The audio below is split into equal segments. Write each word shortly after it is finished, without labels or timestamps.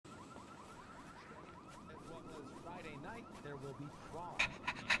There will be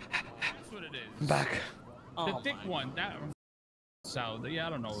That's what it is. I'm back. The thick one. That sourdough. Yeah, I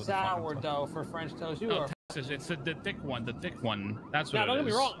don't know. Sourdough for French toast. You are. Texas. It's the thick one. The thick one. That's what Yeah, it don't is.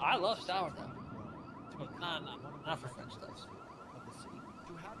 get me wrong. I love sourdough. Nah, not for French toast.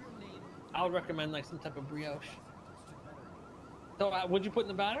 I would recommend like some type of brioche. So, what'd you put in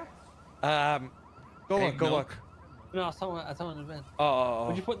the batter? Go look. No, I was telling in advance. Oh.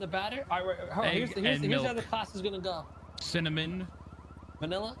 What'd you put in the batter? All right, hold on. Here's how the class is gonna go. Cinnamon.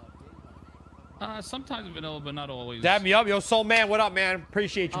 Vanilla. Sometimes vanilla, but not always. Dab me up, yo, Soul Man. What up, man?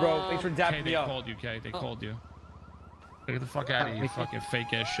 Appreciate you, bro. Thanks for dabbing me up. They called you, Kay. They called you. Get the fuck out of here, you fucking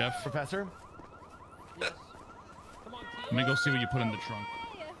fake ass chef. Professor. Yes. Come on, Let me go see what you put in the trunk.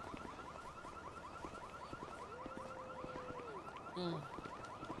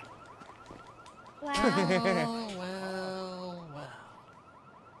 Wow.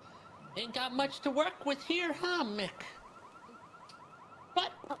 Ain't got much to work with here, huh, Mick?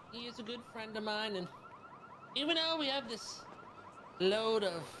 But he is a good friend of mine, and even though we have this load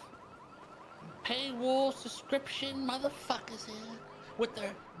of paywall subscription motherfuckers here with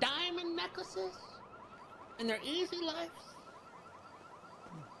their diamond necklaces and their easy lives,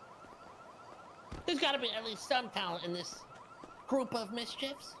 there's got to be at least some talent in this group of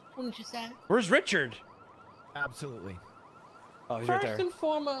mischiefs, wouldn't you say? Where's Richard? Absolutely. Oh, he's right there. First and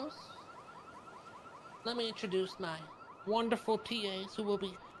foremost, let me introduce my wonderful TAs who will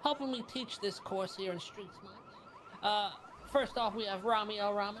be helping me teach this course here in Street Smarts. First off, we have Ramee.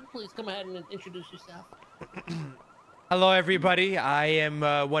 Please come ahead and introduce yourself. Hello, everybody. I am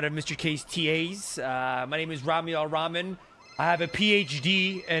one of Mr. K's TAs. My name is Ramee. I have a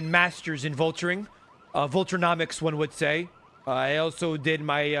PhD and master's in vulturing. Vulturonomics, one would say. I also did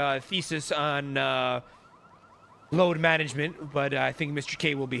my thesis on load management, but I think Mr.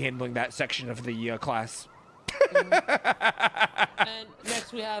 K will be handling that section of the class. And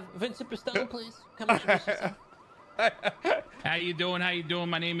next we have Vincent Pistone. Please come introduce yourself. How you doing?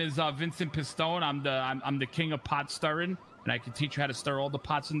 My name is Vincent Pistone. I'm the king of pot stirring, and I can teach you how to stir all the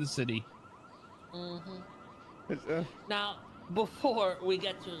pots in the city. Now, before we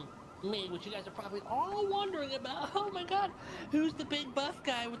get to me, which you guys are probably all wondering about, oh my god, who's the big buff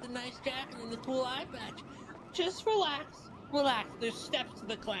guy with the nice jacket and the cool eye patch? Just relax. There's steps to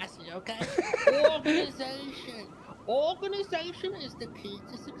the class here, okay? Organization is the key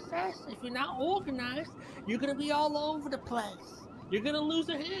to success. If you're not organized, you're gonna be all over the place. You're gonna lose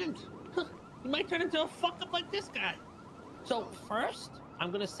a hand. You might turn into a fuck up like this guy. So first, I'm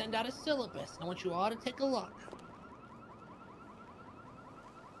gonna send out a syllabus. I want you all to take a look.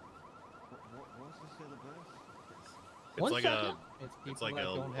 It's like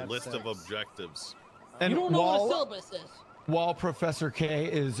a list of objectives. And you don't know what a syllabus is. While Professor K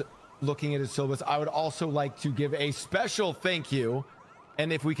is looking at his syllabus, I would also like to give a special thank you,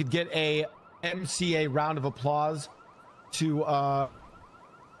 and if we could get a MCA round of applause to our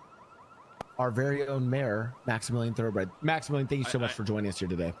very own mayor, Maximilian Thoroughbred. Maximilian, thank you so much for joining us here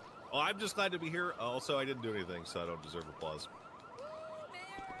today. Well, I'm just glad to be here. Also, I didn't do anything, so I don't deserve applause.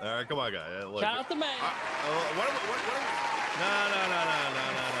 All right, come on, guys. Shout out the mayor. No.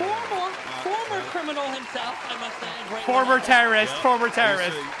 Former criminal himself, I must say. Former terrorist. Yep. Former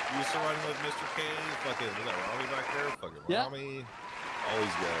terrorist. Used to run with Mr. K. Fucking, was that Ramee back there? Fucking Ramee. All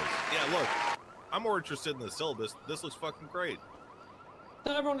these guys. Yeah, look. I'm more interested in the syllabus. This looks fucking great.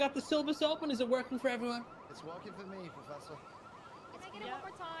 So everyone got the syllabus open? Is it working for everyone? It's working for me, Professor. Can I get it one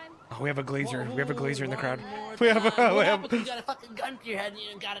more time? Oh, we have a glazer. We have a glazer in the crowd. We have you got a fucking gun to your head and you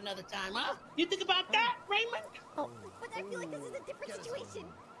ain't got another time, huh? You think about that, Raymond? Oh, but I feel like this is a different situation.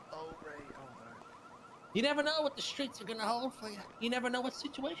 Oh, Ray. You never know what the streets are gonna hold for you. You never know what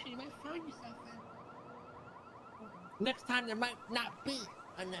situation you might find yourself in. Next time there might not be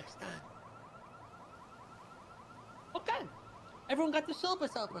a next time. Okay. Everyone got the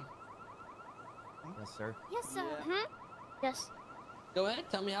syllabus open? Yes, sir. Yes, sir. Yes. Go ahead,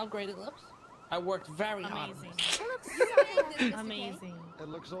 tell me how great it looks. I worked very hard on this. It looks so good. Amazing. It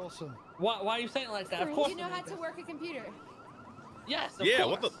looks awesome. Why are you saying it like that? Of course. Do you know how to work a computer? Yes, of Yeah,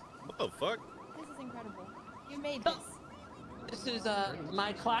 course. what the fuck? This is incredible. You made this. This is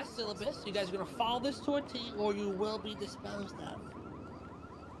my class syllabus. You guys are gonna follow this to a T, or you will be disposed of.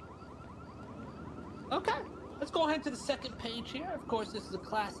 Okay, let's go ahead to the second page here. Of course, this is a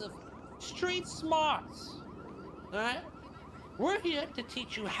class of street smarts. All right, we're here to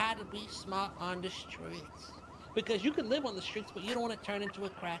teach you how to be smart on the streets, because you can live on the streets, but you don't want to turn into a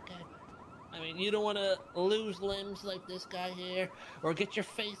crackhead. I mean, you don't want to lose limbs like this guy here, or get your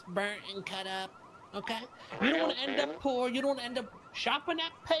face burnt and cut up. Okay? You don't want to end up poor. You don't want to end up shopping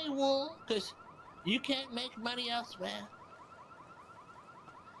at paywall because you can't make money elsewhere.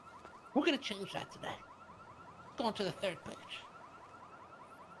 We're gonna change that today. Go on to the third page.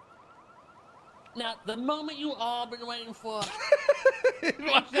 Now, the moment you all been waiting for. Page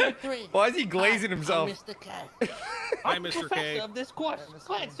number 3. Why is he glazing Hi, himself? I'm Mr. K. Hi, I'm the Mr. K. professor of this course. Hey, Mr.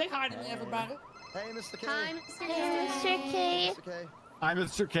 Go ahead, K. say hi to me, everybody. Hey, Mr. K. Hi, Mr. K. Mr. K. I'm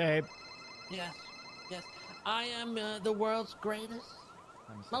Mr. K. Yes, yes. I am the world's greatest,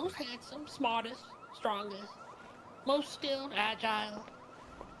 most handsome, smartest, strongest, most skilled, agile,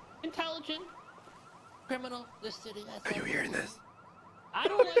 intelligent criminal this city has ever seen. this? I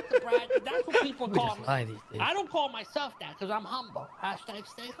don't like to brag, but that's what people We call just me. lie these days. I don't call myself that because I'm humble. Hashtag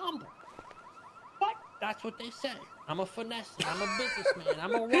stay humble. But that's what they say. I'm a finesse. I'm a businessman.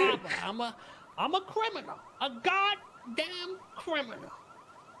 I'm a robber. I'm a criminal. A goddamn criminal.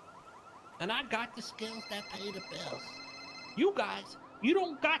 And I got the skills that pay the bills. You guys, you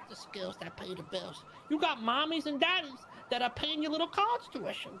don't got the skills that pay the bills. You got mommies and daddies that are paying your little college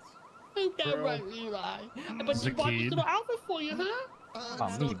tuitions. Ain't that right, Eli? But you bought this little outfit for you, huh?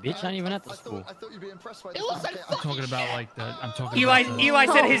 Oh, me, bitch, I ain't even at the school. I thought you'd be impressed by It this. looks Mr. like K. I'm talking about like the. I'm talking Eli, about the, Eli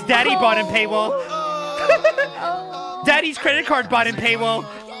said his daddy bought him paywall. Daddy's credit card bought him paywall.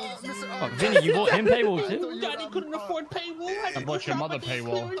 Oh, Vinny, you bought him paywall too? Daddy couldn't afford paywall. Had I to bought your shop mother at the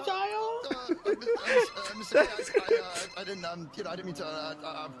paywall. clearance aisle. Mr. K, I didn't, you know, I didn't mean to,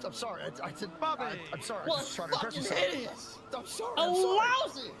 I'm sorry, I didn't, I'm sorry, Well, I'm just it's trying to impress you. fucking hideous. I'm sorry, A I'm sorry.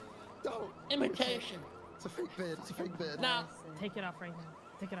 lousy No, imitation. it's a fake beard, it's a fake beard. Now, Take it off right now.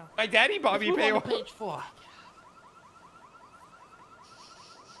 Take it off. My daddy bought let's me move on to paywall. page 4.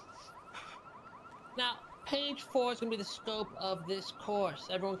 Now, page 4 is going to be the scope of this course.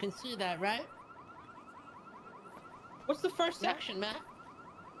 Everyone can see that, right? What's the first section, Matt?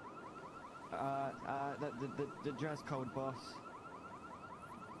 The dress code, boss.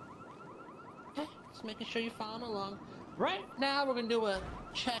 Okay, just making sure you're following along. Right now, we're going to do a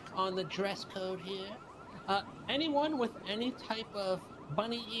check on the dress code here. Anyone with any type of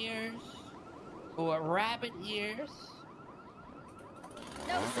bunny ears or rabbit ears,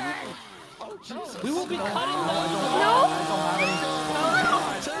 No, sir. Oh, Jesus. we will be cutting those. No.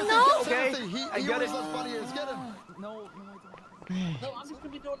 Okay, he always loves bunny ears, get him. No, No, I'm just gonna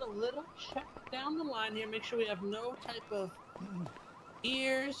be doing a little check down the line here, make sure we have no type of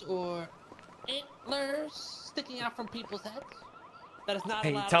ears or antlers sticking out from people's heads. That is not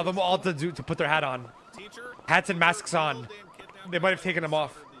Hey, allowed. tell in them this all school. to put their hat on. Teacher, Hats and masks on. They might have taken them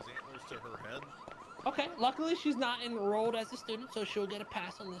off. These antlers to her head. Okay, luckily she's not enrolled as a student, so she'll get a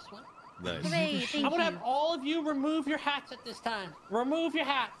pass on this one. Nice. Great, thank I'm gonna you. have all of you remove your hats at this time. Remove your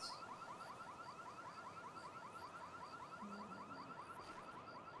hats.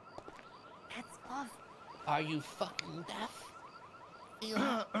 That's off. Are you fucking deaf?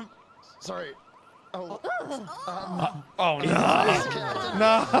 Eli? Sorry. Oh, Oh no! okay,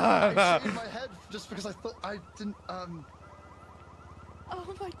 I shaved my head just because I thought I didn't, Oh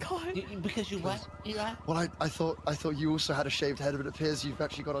my god. Because you what, Eli? well, I thought you also had a shaved head, but it appears you've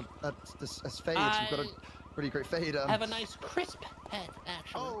actually got a fade. You've got a pretty great fade. I have a nice crisp head,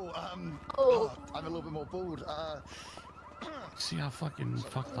 actually. I'm a little bit more bald. See how fucking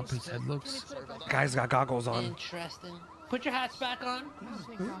fucked up his head looks? Sorry about that. Guy's got goggles on. Interesting. Put your hats back on. Oh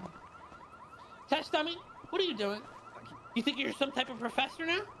my god. Test dummy, what are you doing? You think you're some type of professor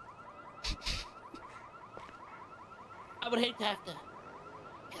now? I would hate to have to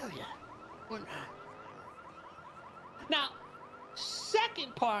kill you, wouldn't I? Now,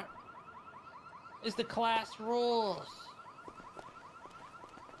 second part is the class rules.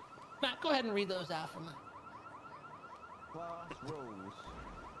 Matt, go ahead and read those out for me. Class rules.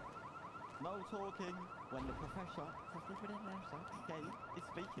 No talking when the professor is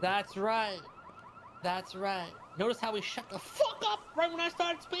speaking. That's right. That's right. Notice how he shut the fuck up right when I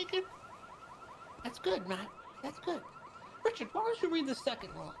started speaking? That's good, Matt. That's good. Richard, why don't you read the second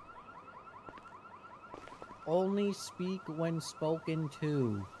rule? Only speak when spoken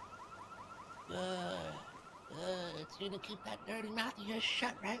to. Good. It's you to keep that dirty mouth of yours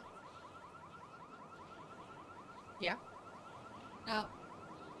shut, right? Yeah. Now,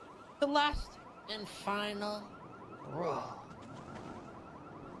 the last and final rule.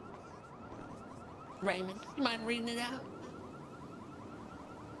 Raymond, you mind reading it out?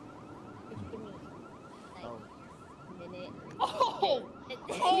 Minute. Oh!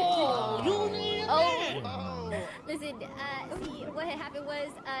 Oh! You need a minute! Listen, see, what had happened was,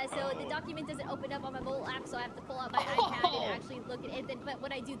 so the document doesn't open up on my mobile app, so I have to pull out my iPad and actually look at it. But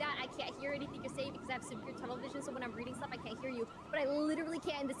when I do that, I can't hear anything you're saying because I have severe tunnel vision, so when I'm reading stuff, I can't hear you. But I literally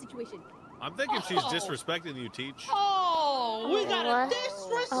can't in this situation. I'm thinking she's disrespecting you, Teach. Oh! We got a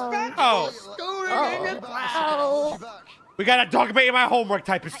disrespectful Oh. student in the class! Oh. We gotta talk about my homework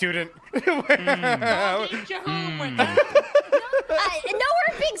type of student. Get your homework. No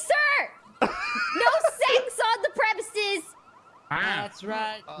working, sir. No sex on the premises. That's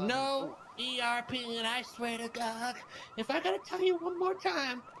right. No ERP, and I swear to God, if I gotta tell you one more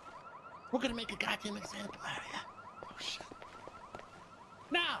time, we're gonna make a goddamn example out of you. Oh, shit.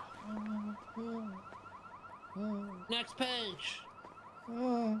 Now, next page.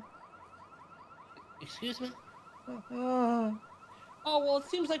 Excuse me? Oh, well, it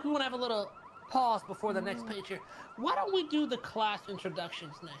seems like we want to have a little pause before the next page here. Why don't we do the class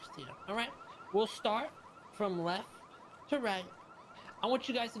introductions next here, all right? We'll start from left to right. I want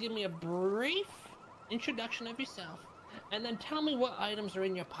you guys to give me a brief introduction of yourself, and then tell me what items are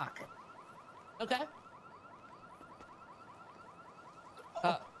in your pocket. Okay?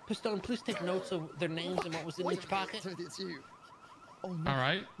 Pistone, please take notes of their names and what was in each pocket. Timothy, it's you. Oh, no. All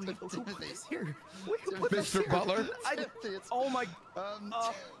right. Timothy. Here. Mr. Butler. Oh my.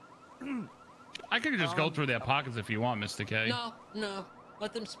 I could just go through their pockets if you want, Mr. K. No.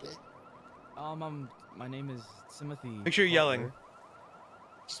 Let them speak. My name is Timothy. Make sure you're yelling.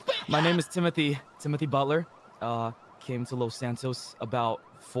 My name is Timothy Butler. Came to Los Santos about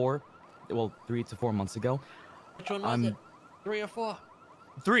 3 to 4 months ago. Which one was it? 3 or 4?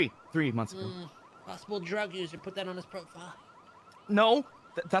 3 months ago. Possible drug user. Put that on his profile. No,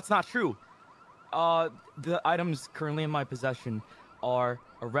 that's not true. The items currently in my possession are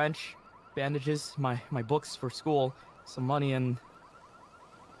a wrench, bandages, my books for school, some money, and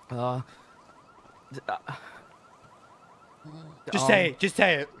just say it. Just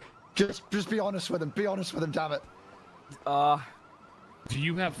say it. Just be honest with him. Be honest with him, damn it. Do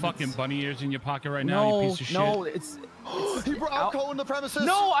you have fucking bunny ears in your pocket right now, you piece of shit? No, it's He brought alcohol on the premises.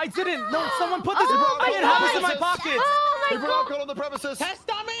 No, I didn't. No, someone put this. I had half in my pocket. Oh He my brought God. alcohol on the premises.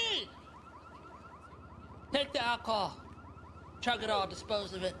 Test on me! Take the alcohol. Chug it all.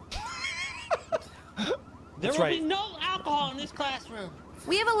 Dispose of it. There will be no alcohol in this classroom.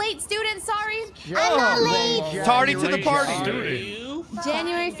 We have a late student, sorry. I'm not late. Tardy to the party. You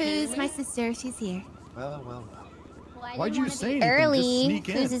January Foos, my sister, she's here. Well. Well, Why'd you say anything? early? Just sneak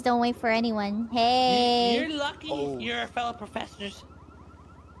in. Foozes don't wait for anyone. Hey. You're lucky you're a fellow professor's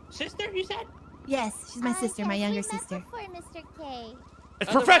sister, you said? Yes, she's my sister, my younger sister. Before Mr. K.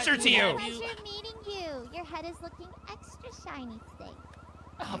 It's professor to you. Pleasure meeting you. Your head is looking extra shiny today.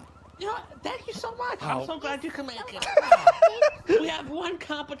 You know what? Thank you so much. I'm so glad you can make it. We have one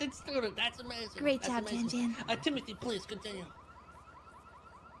competent student. That's amazing. Great That's job, amazing. Jan. Timothy, please continue.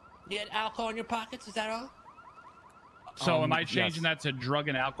 You had alcohol in your pockets? Is that all? So am I changing that to drug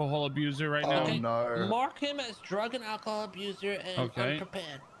and alcohol abuser right now? Okay. No. Mark him as drug and alcohol abuser and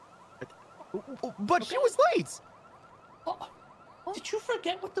unprepared. But she was late. Oh, did you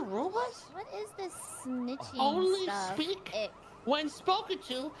forget what the rule was? What is this snitching Only stuff? speak Ick. when spoken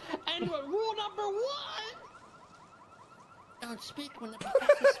to, and rule number 1: don't speak when the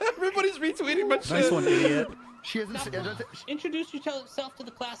professor. Everybody's retweeting my shit. Nice one, idiot. She hasn't. Introduce yourself to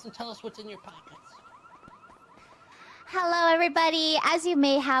the class and tell us what's in your pockets. Hello, everybody. As you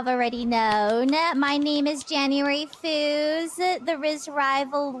may have already known, my name is January Foos, the Riz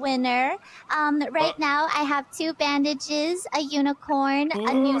Rival winner. Right now, I have 2 bandages, a unicorn,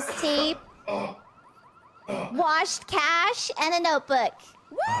 a news tape, washed cash, and a notebook.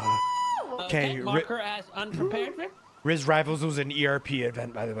 Woo! Okay, mark her as unprepared. Riz Rivals was an ERP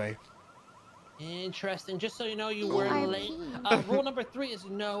event, by the way. Interesting. Just so you know, you were late. Rule number 3 is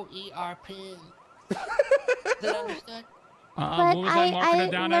no ERP. Is that understood? But What was I marking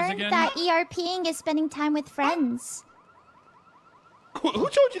it down as learned again? that ERPing is spending time with friends. Who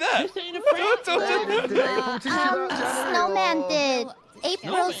told you that? You're saying a friend? Who told you that? Snowman did.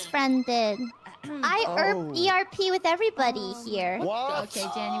 April's friend did. I ERP with everybody here. What? Okay,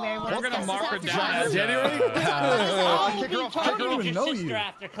 January. We're gonna mark her down as January? I don't even know you.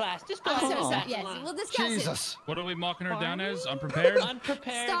 After class, just go ahead and back Yes, line. we'll discuss Jesus. What are we marking her down as? Unprepared?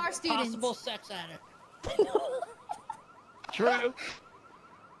 Unprepared, Star students. possible sex addict. True.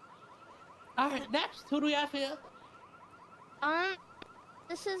 All right, next. Who do we have here?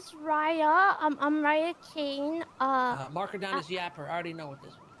 This is Raya. I'm Raya Kane. Mark her down as Yapper. I already know what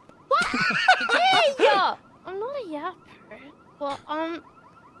this one. What? Yeah. I'm not a yapper. Well,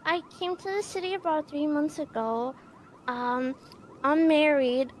 I came to the city about 3 months ago. I'm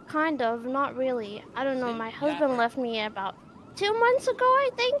married, kind of, not really. I don't know. My husband left me about 2 months ago, I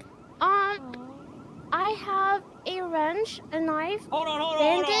think. I have a wrench, a knife, Hold on.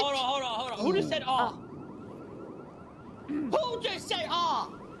 bandage. Who just said all? Who just said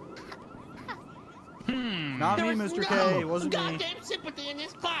all? Not me, There was Mr. no K. It wasn't me. goddamn sympathy in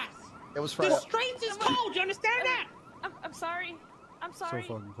this class. It was The Fred. strength is cold. You understand that? I'm sorry. I'm sorry.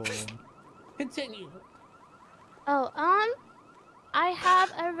 So fucking cold. Continue. Oh, I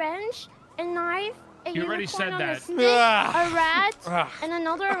have a wrench, a knife, a You already unicorn said on that. a stick, a rat, and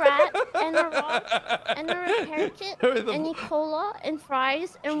another rat, and a rod, and a repair kit, and a cola, and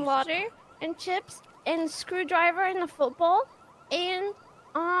fries, and water, and chips, and a screwdriver, and a football, and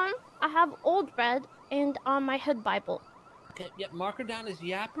I have old bread, and my hood Bible. Okay, yep, mark her down as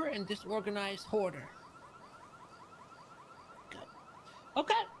yapper and disorganized hoarder. Good.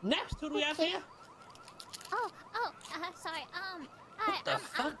 Okay, next, who do we have here? Sorry. What the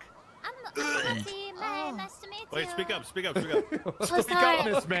fuck? I'm Lottie May. Nice to meet you. Wait, speak up. Speak Speak up,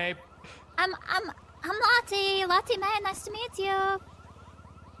 Miss May. I'm Lottie. Lottie May. Nice to meet you.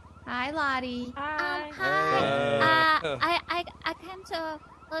 Hi, Lottie. Hi. I came to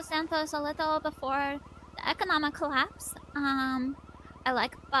Los Santos a little before the economic collapse. I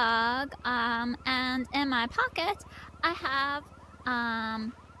like bug. And in my pocket, I have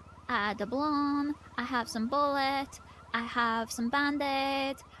a doubloon. I have some bullet. I have some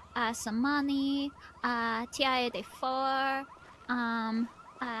band-aid. Some money. TI-84. And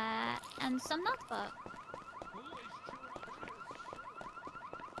some notebook.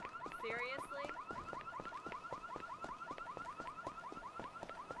 Seriously?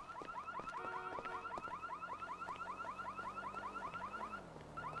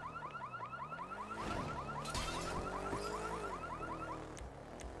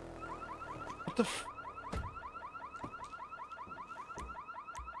 What the f-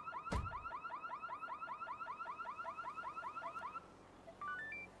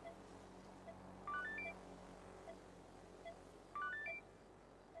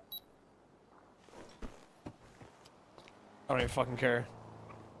 I don't even fucking care.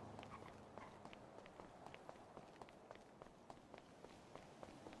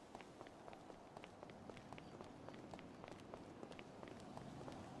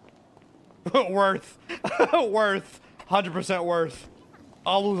 Worth. Worth. 100% worth.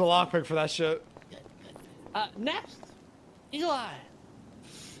 I'll lose a lockpick for that shit. Next, Eli.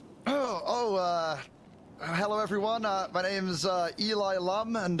 Hello everyone. My name's Eli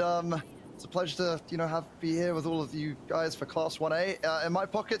Lum, and it's a pleasure to be here with all of you guys for Class 1A. In my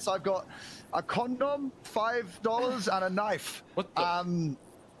pockets, I've got a condom, $5, and a knife. What the?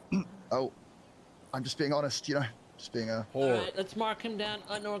 Oh, I'm just being honest, just being a All right, let's mark him down.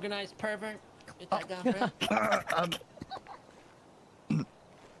 Unorganized pervert. Get that down for him.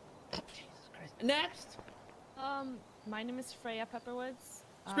 Jesus Christ. Next. My name is Freya Pepperwoods.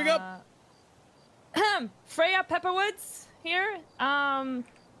 Speak up. Freya Pepperwoods here.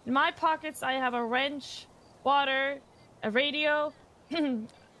 In my pockets, I have a wrench, water, a radio,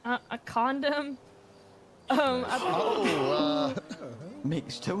 a condom.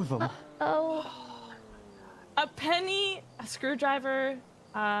 Makes two of them. A penny, a screwdriver,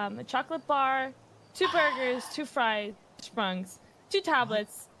 a chocolate bar, 2 burgers, 2 fries, sprungs, 2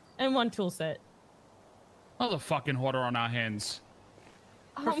 tablets, and 1 tool set. Another fucking hoarder on our hands.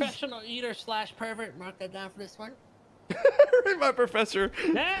 Professional eater / pervert. Mark that down for this one. My professor.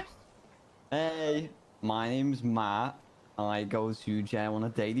 Next. Hey, my name's Matt. I go to jail on a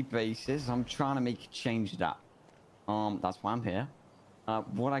daily basis. I'm trying to make a change to that. That's why I'm here.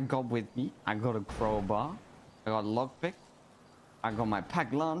 What I got with me, I got a crowbar, I got a lockpick, I got my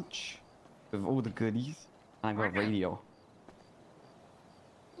packed lunch with all the goodies, and I got a radio.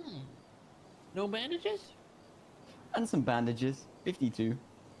 No bandages? And some bandages, 52.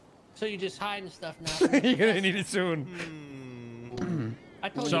 So you're just hiding stuff now. You're gonna need it soon. I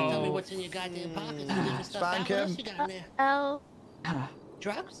told you to tell me what's in your goddamn pockets. You leaving stuff out. What else you got in there?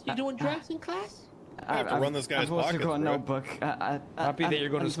 Drugs? You doing drugs in class? I have to run this guy's I've also pockets, got a bro. notebook. Happy that you're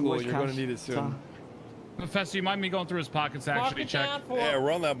going to and some school. more You're going to cash. need it soon. Professor, you mind me going through his pockets to actually check? Yeah,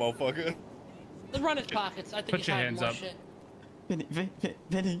 run that motherfucker. Let's run his pockets. I think Put he's your hiding hands more up. shit.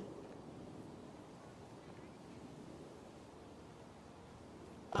 Vinny.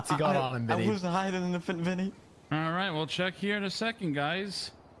 What's he got on him, Vinny? I was hiding in the Vinny. All right, we'll check here in a second,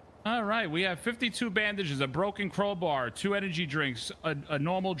 guys. All right, we have 52 bandages, a broken crowbar, 2 energy drinks, a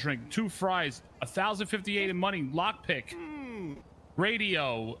normal drink, 2 fries, 1,058 in money, lockpick,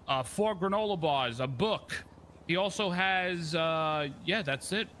 radio, 4 granola bars, a book. He also has, yeah,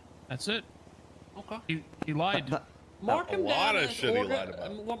 that's it. That's it. Okay. He lied. Mark him A down lot of as shit he lied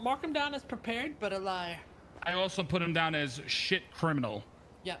about. Mark him down as prepared, but a liar. I also put him down as shit criminal.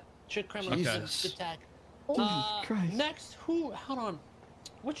 Yeah, shit criminal. Jesus. Good tag. Jesus Christ. Next, hold on.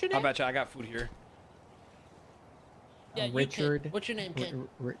 What's your I name? bet you I got food here. Yeah, you, Richard. kid. What's your name, kid?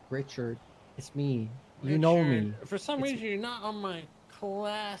 Richard. It's me. You know me. For some reason, you're not on my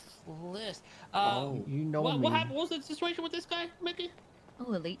classless. You know what, me. what happened? What was the situation with this guy, Mickey?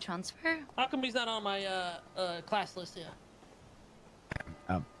 Oh, elite transfer? How come he's not on my class list here?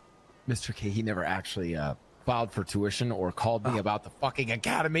 Mr. K, he never actually filed for tuition or called me about the fucking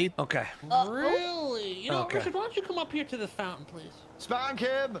academy. Okay. Really? You know, Okay. Richard, why don't you come up here to the fountain, please? Spank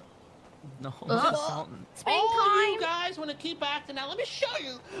him! No. All you guys want to keep acting out. Let me show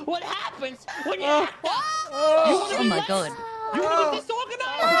you what happens when you act out. You wanna Oh be my less- god. You want to be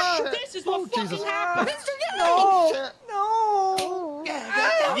disorganized? This is what fucking Jesus. happens. No! No!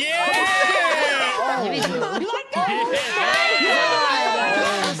 Yeah! Yeah! You like that?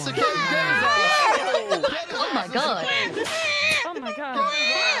 Oh my god. Oh my god.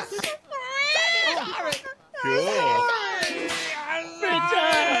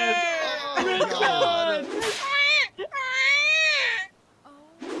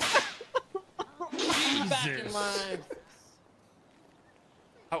 Back in line.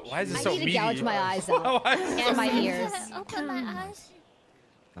 Oh, why is it I so need to meaty? gouge my eyes out Why is it and so my meaty? ears. Open my eyes.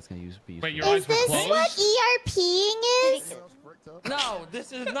 That's gonna use be. Wait, your Is eyes were this closed? what ERPing is? No,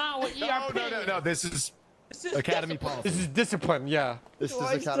 this is not what ERP No. This is academy policy. This is discipline, yeah. This is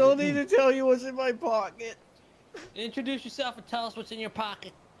I academy. still need to tell you what's in my pocket. Introduce yourself and tell us what's in your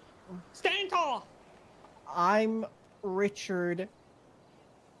pocket. Stand tall. I'm Richard,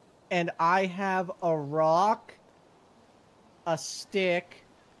 and I have a rock, a stick,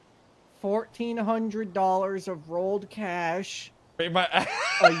 $1,400 of rolled cash, Wait, my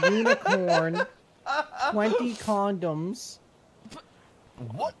a unicorn, 20 condoms,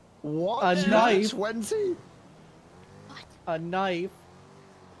 What? a knife, 20? a knife,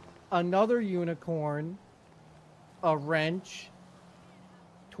 another unicorn, a wrench,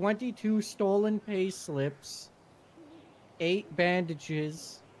 22 stolen pay slips, 8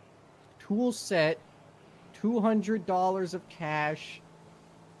 bandages, tool set, $200 of cash,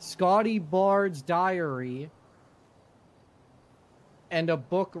 Scotty Bard's diary, and a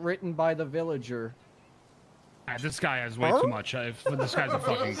book written by the villager. This guy has way too much. This guy's a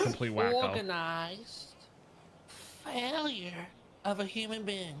fucking complete wacko. Organized failure of a human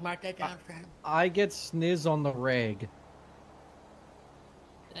being. Mark that down for him. I get sniz on the reg.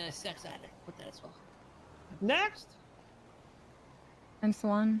 Sex addict. Put that as well. Next. I'm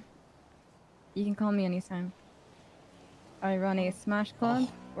Swan. You can call me anytime. I run a smash club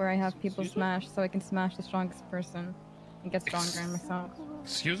where I have people smash so I can smash the strongest person and get stronger in myself.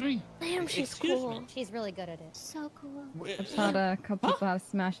 Excuse me? Damn, she's Excuse cool. me. She's really good at it. So cool. I've taught a couple people how to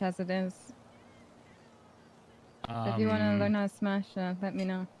smash as it is. If you want to learn how to smash, let me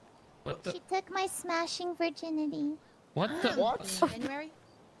know. What the? She took my smashing virginity. What the? What? January?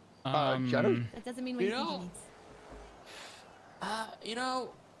 Jenny? That doesn't mean what You you know- think You know,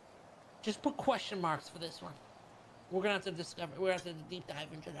 just put question marks for this one. We're gonna have to discover. We're gonna have to deep dive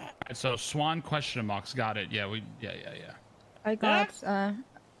into that. Alright, so Swan question marks. Got it. Yeah, yeah. I got, Yeah,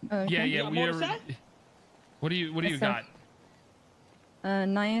 yeah. You got more to We're. say? What do you Yes, sir. got? a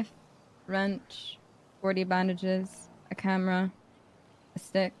knife, wrench, 40 bandages, a camera, a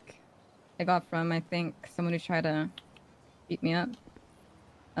stick. I got from, I think, someone who tried to beat me up.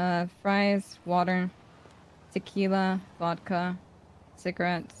 Fries, water, tequila, vodka,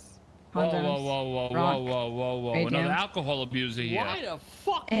 cigarettes, Whoa, condoms, rock, whoa. radio. Another alcohol abuser here. Why the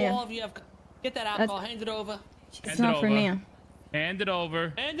fuck do Yeah. all of you have? Get that alcohol. Hand it over. It's Hand not it for over. me. Hand it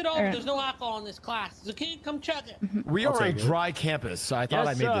over. Hand it over. Alright. There's no alcohol in this class. Zucchini, come chug it. We are a dry campus, so I thought Yes,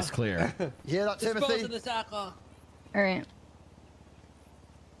 I made sir. this clear. You hear that, Dispose Timothy? of this alcohol. All right.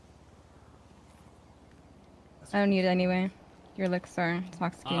 I don't need it anyway. Your looks are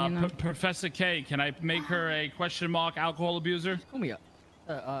intoxicating enough. Professor K, can I make her a question mark alcohol abuser? Call me up.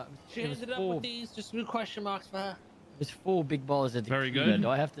 She ended up with these. Just new question marks for her. There's 4 big balls of Very tequila. good. Do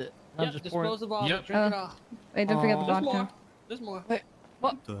I have to? I'm Yep, just dispose of all. Yep. Drink it all. Wait, don't forget the There's vodka. more. There's more. Wait,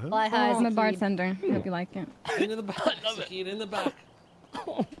 what? Fly high as I'm a a kid. bartender. Hope you like it. Into the back. Zucchini, in the back.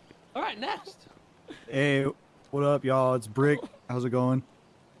 All right, next. Hey, what up, y'all? It's Brick. How's it going?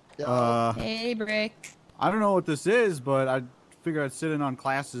 Hey, Brick. I don't know what this is, but I figured I'd sit in on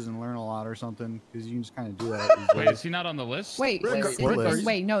classes and learn a lot or something, because you can just kind of do that. these Wait, days. is he not on the list? Wait, Rick, wait, what wait, list?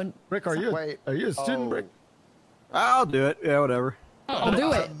 wait, no. Rick, are you a student, Rick? I'll do it. Yeah, whatever. I'll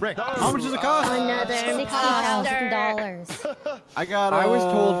do it. Rick. How much does it cost? Another $60,000. I got. I was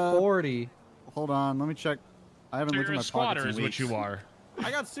told 40. Hold on, let me check. I haven't So looked you're at a my squatter, pockets is in what weeks. you are.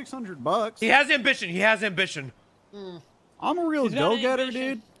 I got $600. He has ambition. He has ambition. I'm a real He's got go-getter, ambition.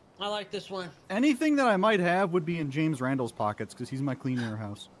 dude. I like this one. Anything that I might have would be in James Randall's pockets, because he's my cleaner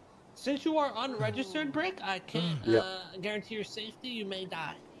house. Since you are unregistered, Brick, I can't Yep. guarantee your safety. You may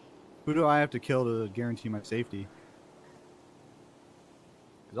die. Who do I have to kill to guarantee my safety?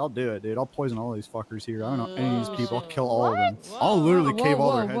 Because I'll do it, dude. I'll poison all these fuckers here. I don't know any of these people. I'll kill all of them. I'll literally cave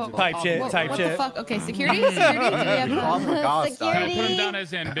all their heads in. Type shit, type What shit. the fuck? Okay, security? Security? Do we have Oh my god, Can I put him down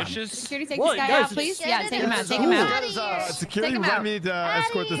as ambitious? security? Take What, this guy guys, out, please. Yeah, take him out. Get Take him his out. ass. Security, Take him let out. me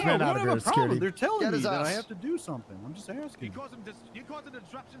escort this man out of here. Security. They're telling Get me his that I ass. have to do something. I'm just asking. You causing a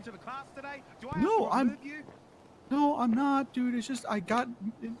disruption to the class today? Do I No, have to remove you? No, I'm not, dude. It's just I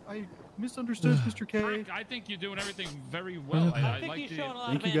misunderstood Mr. K. I think you're doing everything very well. I think like you're the. showing a lot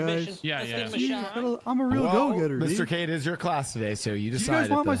Thank of you, guys. ambition. Yeah, Let's yeah. give him a shot. I'm a real go-getter, Mr. dude. K, it is your class today, so you you guys decide.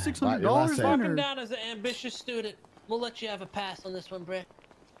 want my at the- $600 your last day. on Mark him or- down as an ambitious student. We'll let you have a pass on this one, Brick.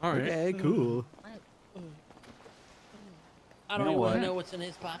 All right. Okay, cool. I don't You know even want to what? know what's in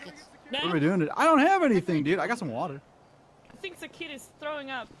his pockets. What are we doing? I don't have anything, dude. I got some water. I think the kid is throwing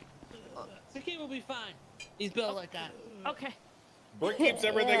up. The kid will be fine. He's built like that. Okay. Brick keeps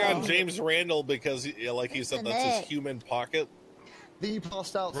everything on James Randall because, like he said, that's his human pocket. The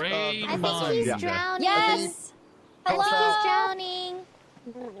passed out. I think he's drowning. Yes. Hello. He's drowning.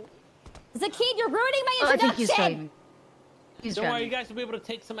 Zakid, you're ruining my I introduction. think he's drowning. He's Don't worry, drowning. you guys will be able to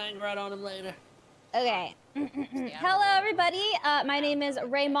take some anger out on him later. Okay. Hello, everybody. My name is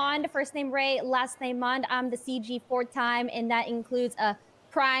Raymond. First name Ray, last name Mond. I'm the CG 4-time, and that includes a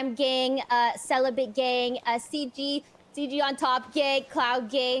crime gang, celibate gang, CG on top gang, cloud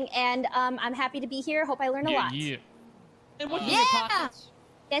gang, and I'm happy to be here. Hope I learn a lot. Yeah. And what's in your pockets?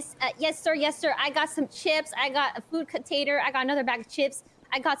 Yes, yes, sir. I got some chips. I got a food container. I got another bag of chips.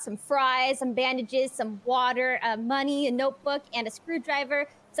 I got some fries, some bandages, some water, money, a notebook, and a screwdriver,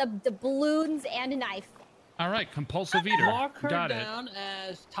 some balloons, and a knife. All right, compulsive eater. Mark her Got it. down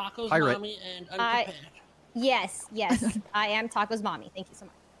as Taco's Pirate. mommy and unprepared. Yes, I am Taco's mommy. Thank you so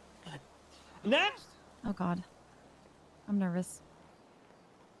much. Next. Oh God, I'm nervous.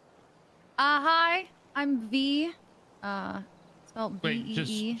 Hi, I'm V. Spelled Wait,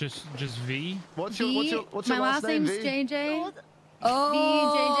 B-E-E. just V. What's V. your My last name, name's V? JJ.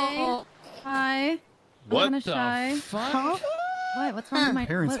 Oh. VJJ. Hi. What I'm the shy. fuck? What? What's wrong with my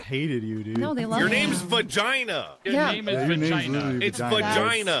Parents what? hated you, dude. No, they love Your me. name's Vagina. Your Yeah. name is Yeah, your name's Vagina. literally It's Vagina.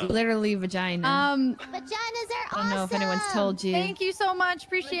 Vagina. Literally vagina. Vaginas are I awesome. don't know if anyone's told you. Thank you so much.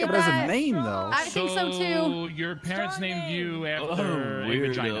 Appreciate Yeah, but as a that. name, though. I think so too. Your parents named you Oh, after a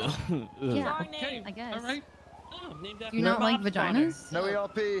vagina. Yeah, Okay. I guess. All right. Oh, named Do after you not your like mom's father. vaginas? No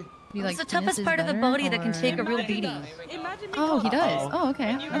ERP. Do you It's like the toughest penises part of the better, body that can or- take a real Imagine beating. that. Imagine me Oh, he going- does. Oh,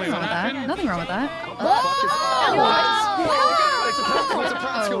 okay. Nothing Wait, wrong what with that. happened? Nothing wrong with that. It's a practical. It's a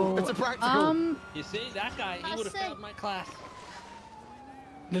practical. It's a practical. You see, that guy, he would have failed my class.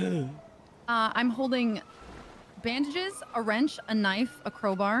 I'm holding bandages, a wrench, a knife, a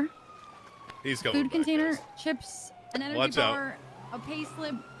crowbar, He's coming food back, container, guys. chips, an energy Watch out. bar, a pay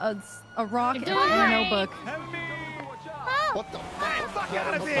slip, a rock, and a notebook. What the fuck?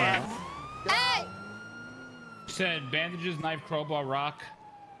 Out of Hey! Said bandages, knife, crowbar, rock.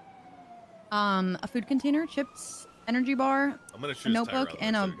 A food container, chips, energy bar, I'm gonna a choose notebook, Tyrone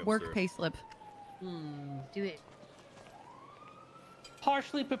and so a he comes work through. pay slip. Do it.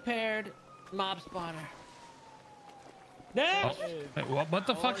 Partially prepared mob spawner. Next. Wait, what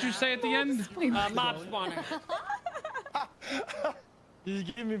the fuck did you say at the end? Mob spawner.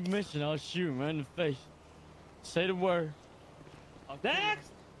 Just give me permission, I'll shoot him right in the face. Say the word. Next.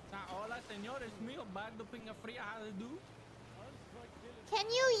 Can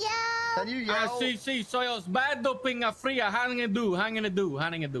you yell? Can you yell? Sí, soy Osvaldo Pinga Fria. How gonna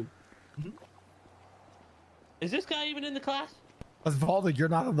do? Is this guy even in the class? Osvaldo, you're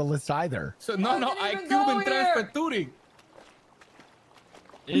not on the list either. So, no, I Cuban transfer.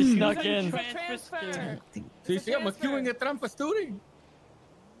 He snuck in. Sí, I'm a Cuban transfer student.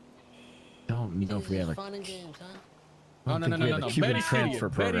 Don't know if we have a. Fun and games, huh? I don't think we have a Cuban transfer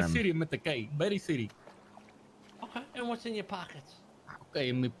Very program. serious, Mr. K. Very serious. Okay. And what's in your pockets? Okay,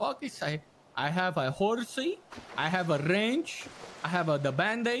 in my pockets, I have a horsey, I have a wrench, I have the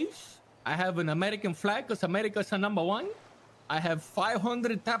band-aids, I have an American flag because America's the #1. I have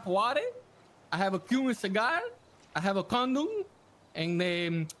 500 tap water, I have a Cuban cigar, I have a condom, and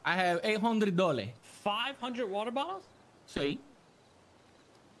I have $800. 500 water bottles? See?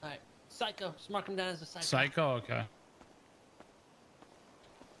 All right. Psycho. Just mark him down as a psycho. Psycho. Okay.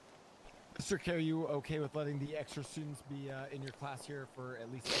 Mr. K, are you okay with letting the extra students be in your class here for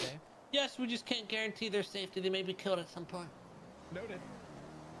at least a day? Yes, we just can't guarantee their safety. They may be killed at some point. Noted.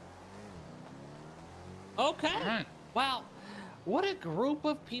 Okay. All right. Wow. What a group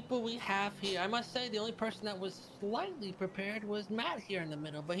of people we have here. I must say the only person that was slightly prepared was Matt here in the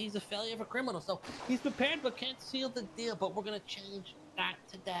middle, but he's a failure of a criminal. So he's prepared but can't seal the deal, but we're going to change that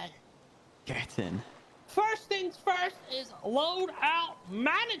today. Get in. First things first is loadout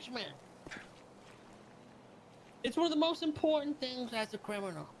management. It's one of the most important things as a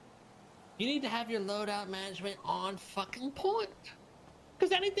criminal. You need to have your loadout management on fucking point.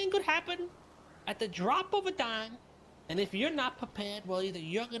 Because anything could happen at the drop of a dime. And if you're not prepared, well, either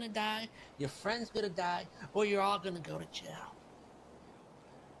you're gonna die, your friend's gonna die, or you're all gonna go to jail.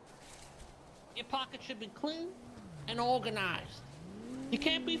 Your pocket should be clean and organized. You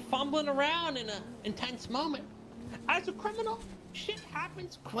can't be fumbling around in an intense moment. As a criminal, shit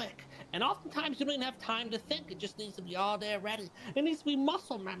happens quick. And oftentimes you don't even have time to think. It just needs to be all there ready. It needs to be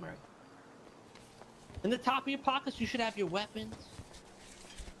muscle memory. In the top of your pockets, you should have your weapons.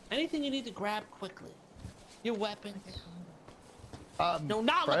 Anything you need to grab quickly. Your weapons. No,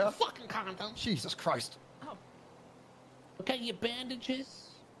 not like a fucking condom. Jesus Christ. Oh. Okay, your bandages.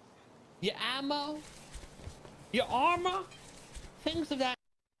 Your ammo. Your armor. Things of that.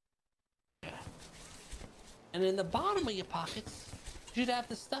 And in the bottom of your pockets, you'd have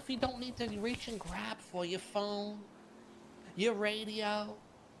the stuff you don't need to reach and grab for. Your phone. Your radio.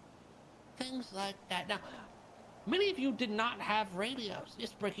 Things like that. Now, many of you did not have radios.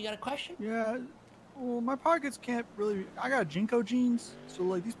 Yes, Brick, you got a question? Yeah, well, my pockets can't really. I got Jinko jeans, so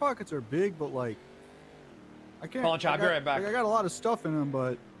like these pockets are big, but like I can't. Hold on, Chad, I'll be right back. Like, I got a lot of stuff in them,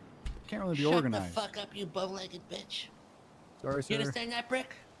 but can't really be organized. Shut the fuck up, you bow-legged bitch. Sorry, sir. You understand that,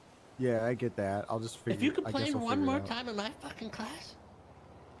 Brick? Yeah, I get that. I'll just figure. If you I guess complain I'll one figure it more out. time in my fucking class,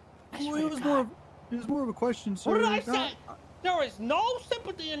 I Well, swear it was to more. God. It was more of a question, sir. What did I Not- say? There is no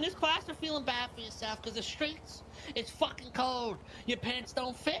sympathy in this class for feeling bad for yourself because the streets, it's fucking cold. Your pants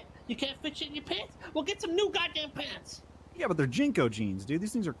don't fit. You can't fit shit in your pants. Well, get some new goddamn pants. Yeah, but they're Jinko jeans, dude.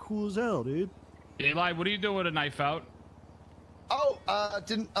 These things are cool as hell, dude. Eli, what are you doing with a knife out? Oh,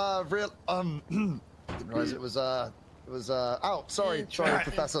 didn't didn't realize it was out. Sorry,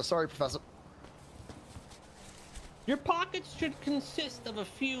 Professor. Sorry, Professor. Your pockets should consist of a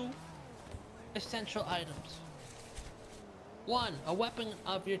few essential items. One, a weapon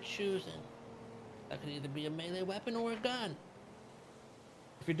of your choosing. That could either be a melee weapon or a gun.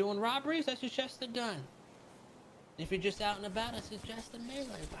 If you're doing robberies, I suggest a gun. If you're just out and about, I suggest a melee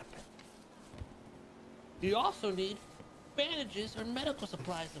weapon. You also need bandages or medical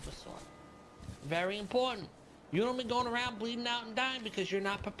supplies of a sort. Very important. You don't be going around bleeding out and dying because you're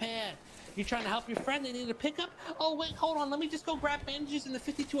not prepared. You're trying to help your friend, they need a pickup? Oh wait, hold on, let me just go grab bandages and the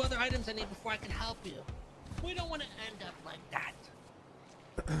 52 other items I need before I can help you. We don't want to end up like that.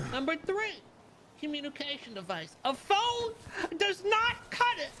 Number 3, communication device. A phone does not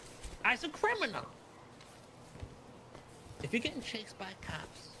cut it as a criminal. If you're getting chased by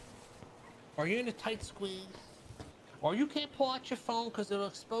cops, or you're in a tight squeeze, or you can't pull out your phone because it'll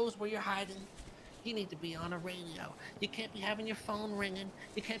expose where you're hiding, you need to be on a radio. You can't be having your phone ringing.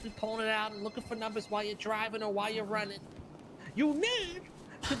 You can't be pulling it out and looking for numbers while you're driving or while you're running. You need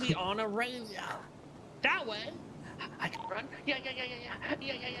to be on a radio. That way, I can run. Yeah.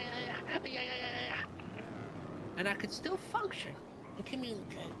 And I could still function and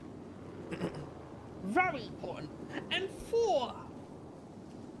communicate. Very important. And 4,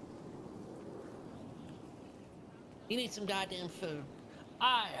 you need some goddamn food.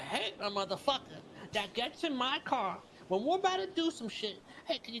 I hate a motherfucker that gets in my car when we're about to do some shit.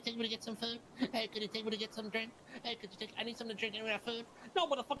 Hey, can you take me to get some food? Hey, can you take me to get some drink? Hey, could you take? I need something to drink. Anyone got food? No,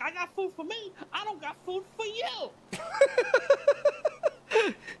 motherfucker, I got food for me. I don't got food for you.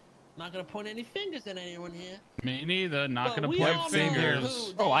 Not gonna point any fingers at anyone here. Me neither. Not But gonna we point all know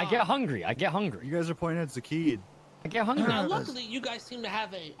fingers. who Oh, I get hungry. I get hungry. You guys are pointing at Zakid. I get hungry. Now, luckily, you guys seem to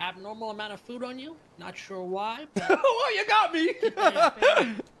have a abnormal amount of food on you. Not sure why. But Oh, you got me.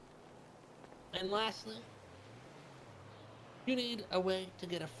 And lastly, you need a way to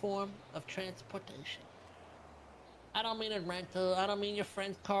get a form of transportation. I don't mean a rental. I don't mean your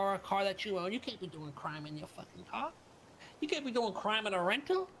friend's car or a car that you own. You can't be doing crime in your fucking car. You can't be doing crime in a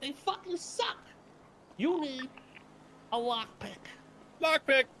rental. They fucking suck. You need a lockpick.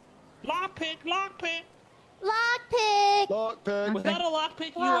 Lockpick. Lockpick. Lockpick. Lockpick. Lockpick. Without a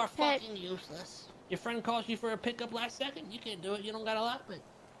lockpick, you are Lockpick. fucking useless. Your friend calls you for a pickup last second. You can't do it. You don't got a lockpick.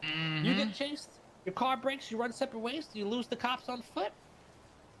 You get chased. Your car breaks. You run separate ways. You lose the cops on foot.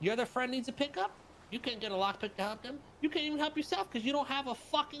 Your other friend needs a pickup. You can't get a lockpick to help them. You can't even help yourself because you don't have a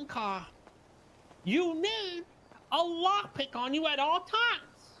fucking car. You need a lockpick on you at all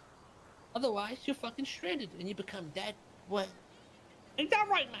times. Otherwise, you're fucking stranded and you become dead. What? Ain't that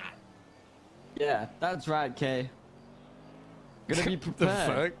right, Matt? Yeah, that's right, Kay. Gonna be The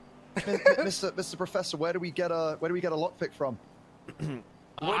prepared. Mr. Professor, where do we get a lockpick from? Where'd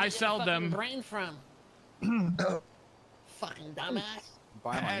I you get sell a fucking them. brain from? Fucking dumbass.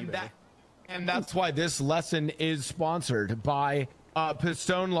 Buy 'em on eBay. And that's why this lesson is sponsored by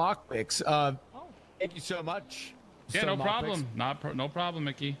Pistone Lockpicks. Thank you so much. Yeah, no Pistone problem. Lockpicks. No problem,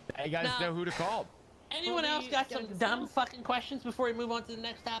 Mickey. You guys know who to call. Anyone else got some dumb fucking questions before we move on to the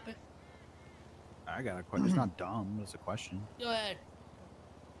next topic? I got a question. It's not dumb. It's a question. Go ahead.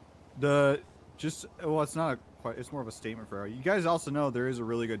 Well, it's not it's more of a statement for you guys. Also know there is a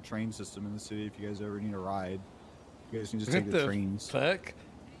really good train system in the city. If you guys ever need a ride, you guys can just take the trains. Fuck.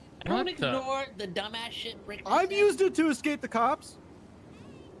 Don't ignore the dumbass shit Rick. I've used it to escape the cops.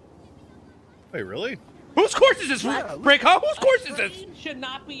 Wait, really? Whose course is this, Rick? Huh? Whose course is this? Train should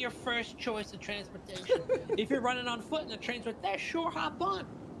not be your first choice of transportation. If you're running on foot and the train's right there, sure, hop on.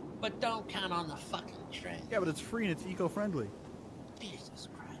 But don't count on the fucking train. Yeah, but it's free and it's eco-friendly. Jesus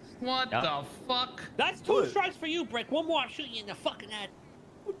Christ. What the fuck? That's 2 strikes for you, Brick. One more, I'll shoot you in the fucking head.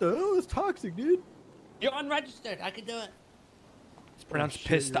 What the hell? It's toxic, dude. You're unregistered. I can do it. It's pronounced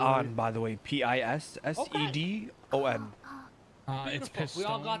pissed on, by the way. P-I-S-S-E-D-O-N. It's pissed. We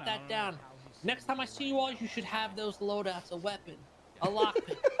all got that down. Next time I see you all, you should have those loadouts: a weapon, a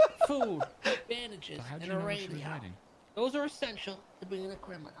lockpick, food, bandages, and a radio. Those are essential to being a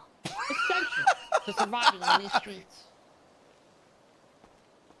criminal. Essential to surviving on these streets.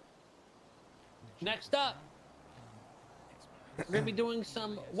 Next up, we're gonna be doing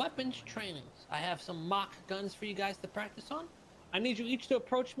some weapons trainings. I have some mock guns for you guys to practice on. I need you each to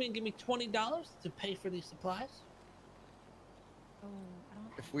approach me and give me $20 to pay for these supplies.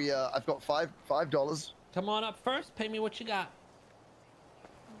 If we, I've got $5. Come on up first. Pay me what you got.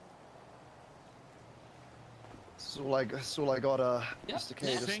 That's all I got. Mr.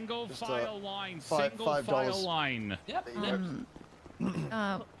 K. Just, Single just, file line. $5 Single file line. Yep.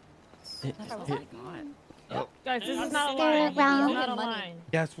 Guys, this is not a line. This is not a line.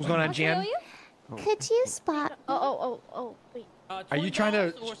 Yes, what's going on, Jan? Could you spot? Oh, wait. Are you trying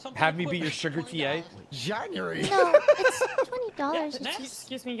to have me be your sugar TA? January. No, it's $20.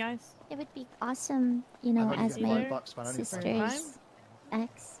 Excuse me, guys. It would be awesome, you know, as my sister's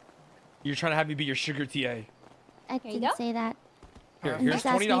ex. You're trying to have me be your sugar TA. I didn't say that. Here, And here's just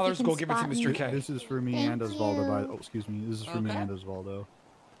ask me if $20. you can Go give it to spot Mr. me. K. This is for me Thank and Osvaldo. you. Oh, excuse me. This is for me and Osvaldo.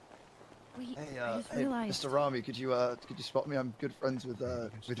 Wait, Hey, I just hey, realized. Mr. Ramee, could you spot me? I'm good friends with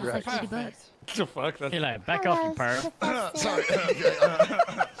your ex. $80. What the fuck? That's... Hey, like, back off, you perv. Sorry.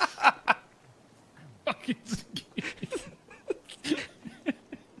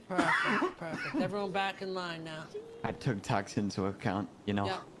 Perfect. Everyone back in line now. I took tax into account, you know.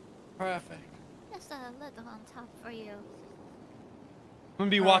 Yeah. Perfect. Just a little on top for you. I'm gonna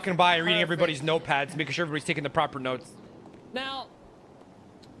be walking by and reading everybody's notepads, making sure everybody's taking the proper notes. Now,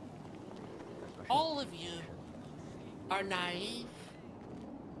 all of you are naive,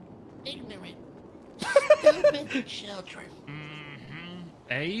 ignorant, stupid children.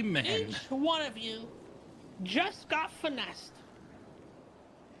 Amen. Each one of you just got finessed.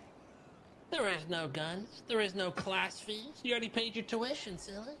 There is no guns. There is no class fees. You already paid your tuition,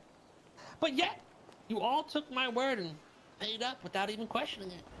 silly. But yet, you all took my word and paid up without even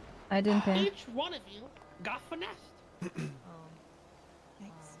questioning it. I didn't pay. Each one of you got finessed.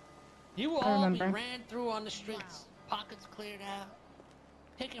 You I all be remember. ran through on the streets, pockets cleared out,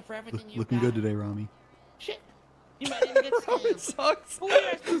 taking for everything you Looking got. good today, Ramee. Shit, you might even get scammed. Sucks. Who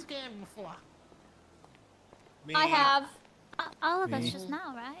here has been scammed before? I have. All of us Me. just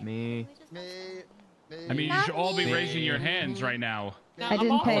now, right? Me. I mean, you should all be raising your hands right now. Now, I I'm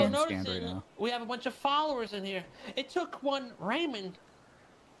didn't also pay. Scammed noticing right now. we have a bunch of followers in here. It took one Raymond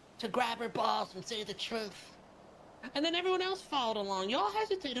to grab her balls and say the truth. And then everyone else followed along. Y'all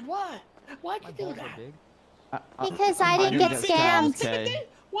hesitated. Why? Why'd you do that? Because I didn't get scammed. Okay.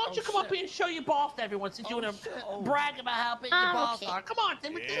 Why don't you come up here and show your balls to everyone since you want to brag about how big your balls are? Come on,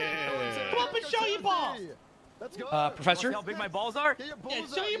 Timothy. Come up and show your balls. Let's go. Professor? See how big my balls are? Yeah,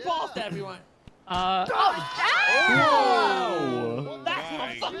 show your balls to everyone. Oh! That's what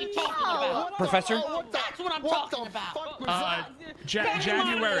I'm fucking talking about. Professor? That's what I'm talking about.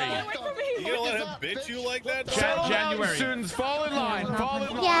 January. You gonna let him bitch you like that? January. Students, fall in line. Fall in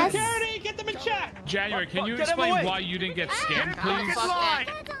line. Yes. Security, get them in check. January, can you Get him explain away. why you didn't get scammed, please? Well,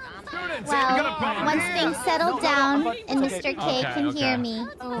 once things settle down and Mr. K Okay, can okay. hear me.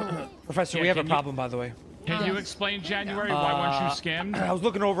 Professor, Yeah, we have a can you- problem, by the way. Can you explain, January, why weren't you scammed? I was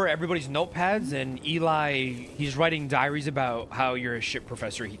looking over everybody's notepads, and Eli, he's writing diaries about how you're a shit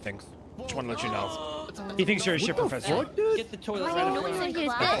professor, he thinks. Just want to let you know. He thinks you're a shit professor. Get the toilet I ready. don't know who's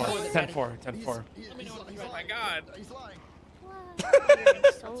this. 10-4, 10-4. Oh my god. He's lying.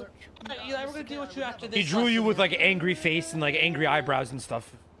 Hey, Eli, we're gonna deal with you after this. He drew you lesson. with, like, angry face and, like, angry eyebrows and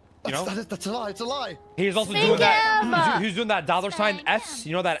stuff. You know? That's a lie. It's a lie. He is also Spank doing that. him! He's doing that $sign S.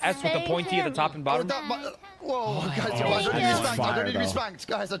 You know that S with the pointy at the top and bottom. Whoa, guys, I don't need to be Fire, spanked. I don't need to be though. spanked,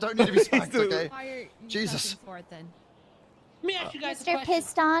 guys. I don't need to be spanked. Okay. Why are you Jesus. pressing for it then? Let me ask you guys a Mr. question.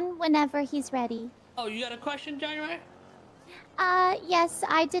 Piston, whenever he's ready. Oh, you got a question, January? Yes,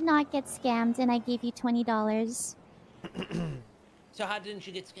 I did not get scammed, and I gave you $20. So how didn't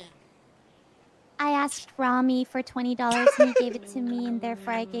you get scammed? I asked Ramee for $20, and he gave it to me, and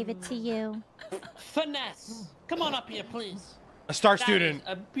therefore I gave it to you. Finesse. Come on up here, please. A star That student. is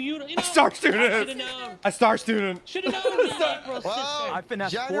a beautiful. A star Should've student. known. A star student. Should've known. April sister. I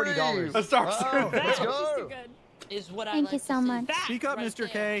finessed January. $40. A star student. Let's go. Is what I Thank like you to so see. much. That Speak up, right Mr. there.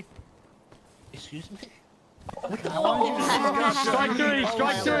 K. Excuse me. Strike three.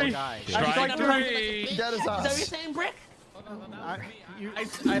 Strike three. Strike three. Get his Is that what you're ass. saying, Brick?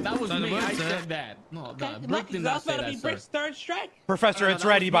 That was me. I said that. No, Okay, Brick did not that's say about to that, be sir. Brick's third strike. Professor, it's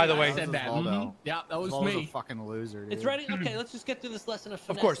ready, by the I way. said that. Voldo. Yeah, that was Voldo's me. a fucking loser, dude. It's ready. Okay, let's just get through this lesson of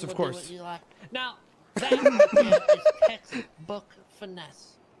finesse. course, and of we'll do course. what you like. Now, that right there is textbook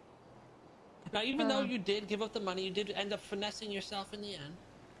finesse. Now, even though you did give up the money, you did end up finessing yourself in the end.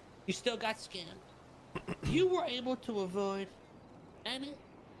 You still got scammed. You were able to avoid any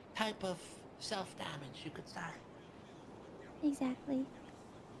type of self-damage, you could say. Exactly.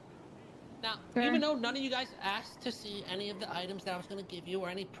 Now, Sure. even though none of you guys asked to see any of the items that I was going to give you or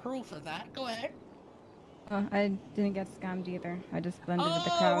any proof of that, go ahead. Oh, I didn't get scammed either. I just blended with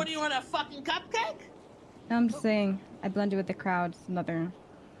the Oh, crowd. what do you want, a fucking cupcake? No, I'm just saying, I blended with the crowd. It's another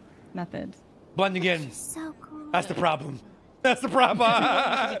method. Blending in. So cool. That's the problem. That's the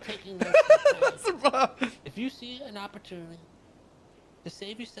problem. Taking notes. That's the problem. If you see an opportunity to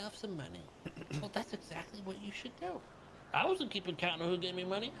save yourself some money, well, that's exactly what you should do. I wasn't keeping count on who gave me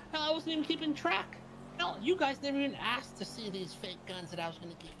money. Hell, I wasn't even keeping track. Hell, you guys never even asked to see these fake guns that I was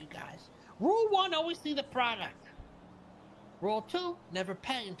going to give you guys. Rule 1, always see the product. Rule 2, never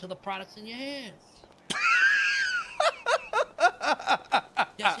pay until the product's in your hands.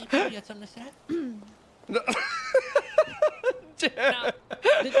 Yes, you had something to say? Now,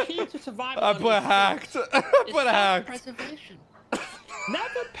 the key to survival I put hacked. I put hacked. Preservation.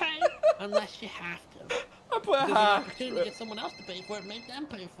 Never pay unless you have to. I put If there's an hacked. opportunity to get someone else to pay for it, make them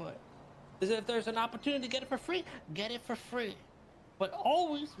pay for it. If there's an opportunity to get it for free, get it for free. But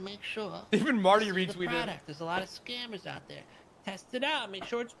always make sure. Even Marty you see the retweeted. product. There's a lot of scammers out there. Test it out. Make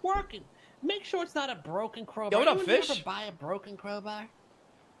sure it's working. Make sure it's not a broken crowbar. Yo, what up, Anyone Fish? ever buy a broken crowbar?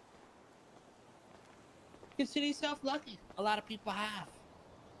 Consider yourself lucky. A lot of people have.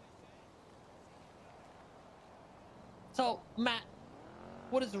 So, Matt,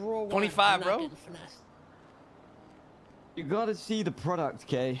 what is the rule? 25, bro. You gotta see the product,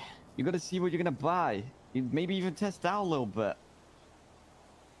 Kay. You gotta see what you're gonna buy. You maybe even test out a little bit.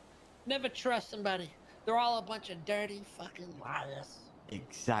 Never trust somebody. They're all a bunch of dirty fucking liars.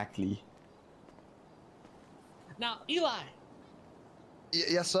 Exactly. Now, Eli.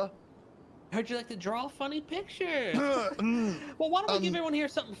 Yes, sir. Heard you like to draw funny pictures. Well, why don't we give everyone here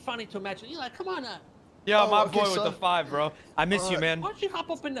something funny to imagine? Eli, come on up. Yo, my okay, boy with so- the 5, bro. I miss you, man. Why don't you hop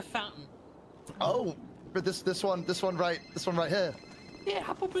up in the fountain? Oh, but this one right here. Yeah,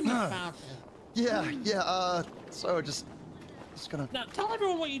 hop up in the fountain. Yeah. So just gonna. Now, tell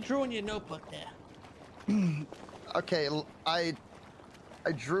everyone what you drew in your notebook there. Okay, I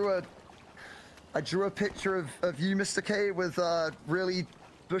drew a picture of you, Mr. K, with really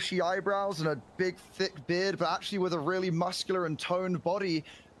bushy eyebrows and a big thick beard, but actually with a really muscular and toned body,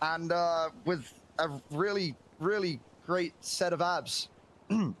 and with a really great set of abs.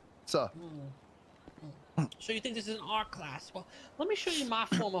 So. So you think this is an art class? Well, let me show you my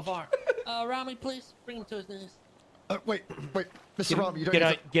form of art. Ramee, please bring him to his knees. Wait, Mr. Ramee, you don't Get need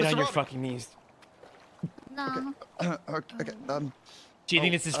on, to- get Mr. on your Ramee. fucking knees. No. Okay. Do you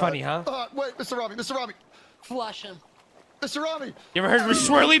think this is funny, huh? Wait, Mr. Ramee. Flush him. Mr. Ramee. You ever heard of a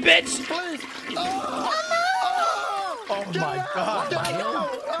swirly bitch? Please. Oh my god.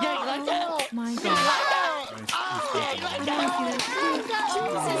 Yeah, you like that? My God. Yeah, you like that?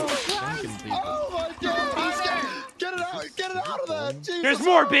 Oh my god. Get it out of there. Jesus. There's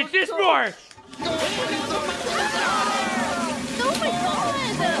more, bitch. There's more. Oh my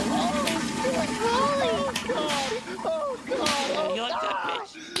god! Oh god. You like that,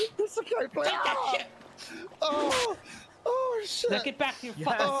 bitch? It's okay, please. Take that shit. Oh shit. Now get back to your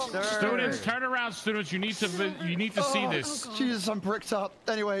fucking... Students, turn around, students. You need to see this. Jesus, I'm bricked up.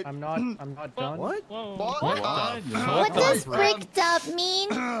 Anyway. I'm not done. What? What? What does bricked up mean?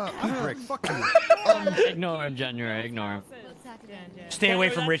 Brick, fuck you. Ignore him, January. Ignore him. Stay away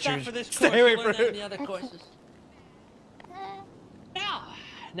from That's not Richard. for this course. Stay away You'll learn from that in the other courses. Now,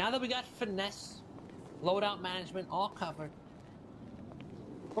 Now that we got finesse, loadout management all covered,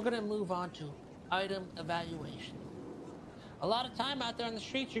 we're gonna move on to item evaluation. A lot of time out there on the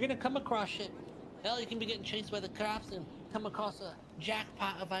streets, you're gonna come across shit. Hell, you can be getting chased by the cops and come across a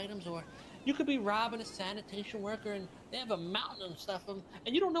jackpot of items, or you could be robbing a sanitation worker and they have a mountain of stuff, and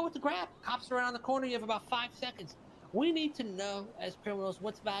you don't know what to grab. Cops are around the corner, you have about 5 seconds. We need to know, as criminals,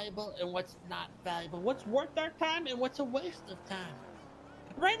 what's valuable and what's not valuable. What's worth our time and what's a waste of time.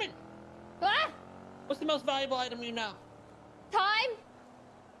 Raymond! What's the most valuable item you know? Time?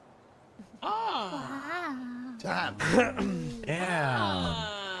 Ah! Damn.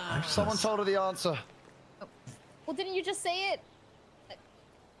 Yeah. Someone told her the answer. Well, didn't you just say it?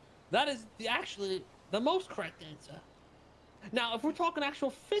 That is actually the most correct answer. Now, if we're talking actual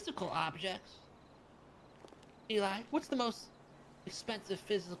physical objects, Eli, what's the most expensive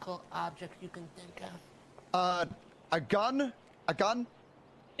physical object you can think of? A gun? A gun?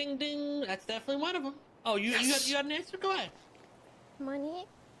 Ding ding, that's definitely one of them. Oh, you had an answer? Go ahead. Money.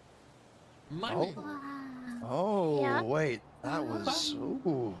 Money. Oh, Yeah. wait. That was...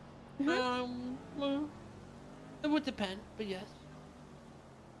 Ooh. Well, it would depend, but yes.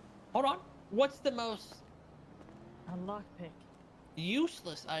 Hold on. What's the most A lockpick.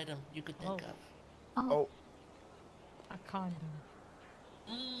 useless item you could think of? Oh. A condom.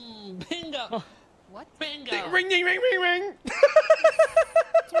 Bingo. What? Bingo. Ring, ding, ring, ring, ring.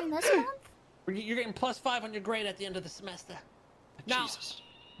 During this month? You're getting +5 on your grade at the end of the semester. Now,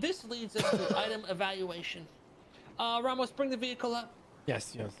 this leads us to item evaluation. Ramos, bring the vehicle up.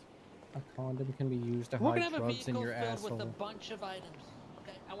 Yes, yes. A condom can be used to We're hide gonna have a drugs in vehicle your filled asshole. with a bunch of items.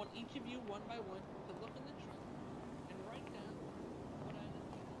 Okay, I want each of you one by one to look in the trunk and write down what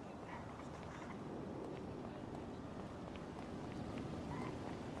items you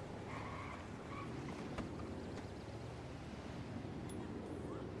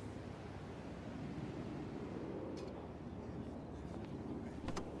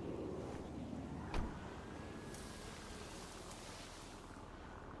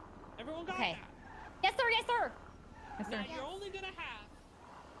Everyone got Okay. that? Yes, sir. Yes, sir. Yes, Now sir. you're only gonna have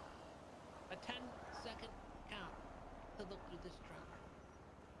a 10-second count to look through this trunk.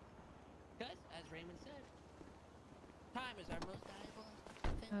 Because, as Raymond said, time is our most valuable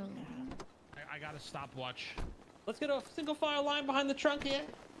thing. I got a stopwatch. Let's get a single file line behind the trunk here.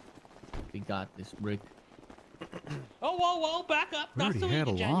 We got this, Rick. Oh, whoa, whoa, back up. We Not so already had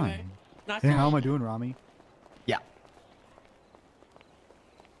a easy, January. line. Not Hey, so how am I easy. doing, Ramee? Yeah.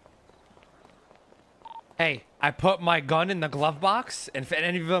 Hey, I put my gun in the glove box, and if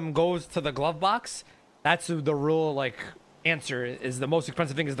any of them goes to the glove box, that's the rule. Like, answer is the most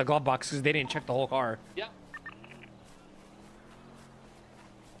expensive thing is the glove box because they didn't check the whole car. Yep.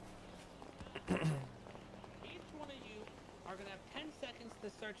 Each one of you are gonna have 10 seconds to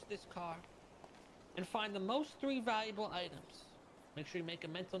search this car and find the most 3 valuable items. Make sure you make a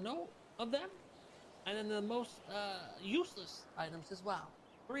mental note of them, and then the most useless items as well.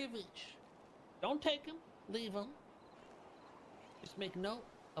 3 of each. Don't take them, leave them. Just make note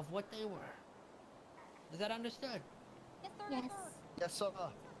of what they were. Is that understood? Yes. Yes, sir.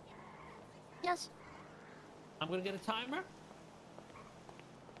 Yes. I'm gonna get a timer.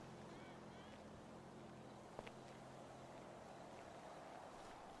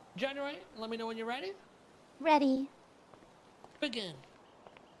 January, let me know when you're ready. Ready. Begin.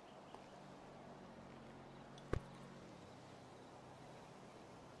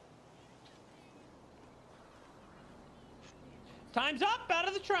 Time's up. Out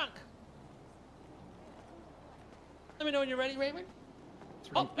of the trunk. Let me know when you're ready, Raymond.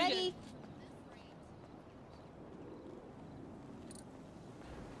 Oh, begin. Ready.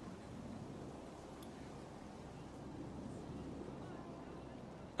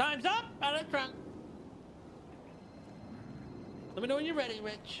 Time's up. Out of the trunk. Let me know when you're ready,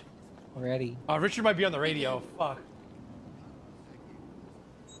 Rich. Ready. Richard might be on the radio. Fuck.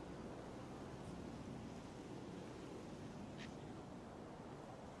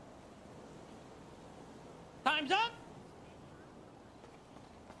 Time's up.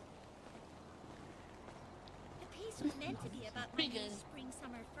 The piece was meant to be about my new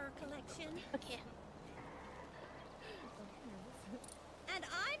spring-summer fur collection. Okay. And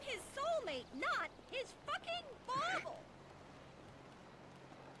I'm his soulmate, not his fucking bauble.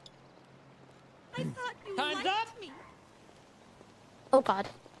 I thought you Time's liked up. me. Oh God.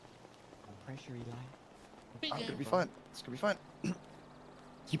 Pressure, Eli. I'm gonna be fine. It's gonna be fine.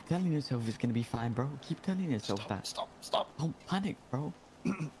 Keep telling yourself it's gonna be fine, bro. Keep telling yourself that. Stop. Don't panic, bro.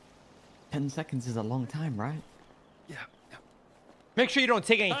 10 seconds is a long time, right? Yeah. Make sure you don't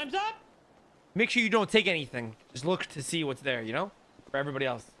take any. Time's up. Make sure you don't take anything. Just look to see what's there. You know. for everybody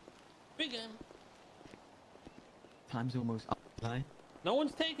else. Begin. Time's almost up. Right? No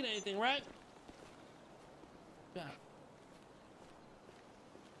one's taking anything, right? Yeah.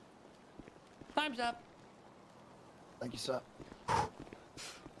 Time's up. Thank you, sir.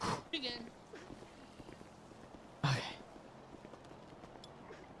 Begin. Okay.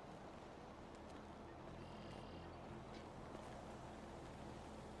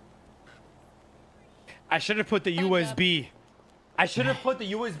 I should have put the USB. I should have put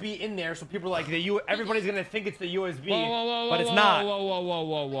the USB in there so people are like everybody's gonna think it's the USB, but it's not.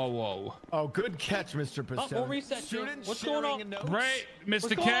 Whoa. Oh, good catch, Mr. Pistone. We'll reset you. What's going on? Great, Mr.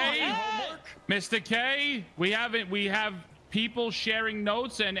 What's going on? K. Hey! Mr. K, we have people sharing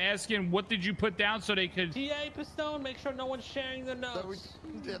notes and asking what did you put down so they could. TA Pistone, make sure no one's sharing the notes.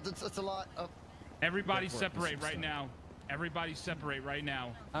 Yeah, that's a lot. Everybody separate right now. Everybody separate right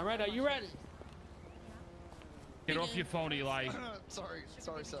now. All right, are you ready? Get off your phone, Eli. Sorry,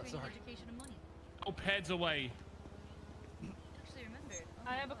 sir. Sorry. Go heads away.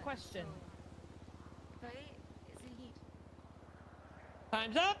 I have a question.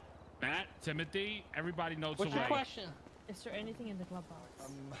 Time's up. Matt, Timothy, everybody notes What's away. your question? Is there anything in the glove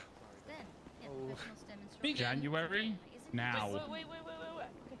box? January? Now. Wait.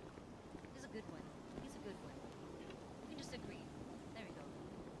 He's a good one. He's a good one. We just agree. There we go.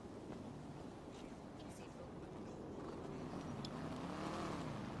 Easy, bro.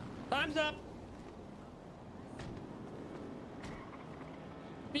 Time's up.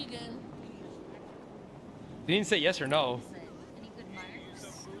 Begin. You didn't say yes or no. Any good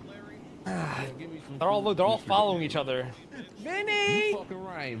marks? They're all following each other. Vinny! Fucking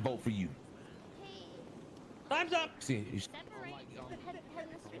right, vote for you. Time's up. See,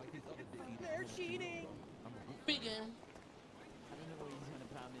 They're cheating. Begin.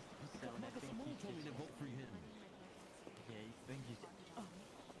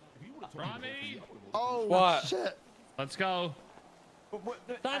 Ramee! Oh, What? shit. Let's go.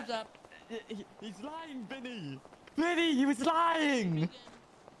 Time's up. He's lying, Vinny. Vinny, he was lying.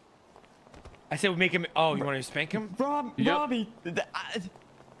 I said we make him. Oh, you want to spank him? Ramee, Ramee, it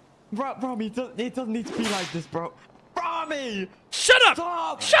doesn't need to be like this, bro. Ramee! Shut up!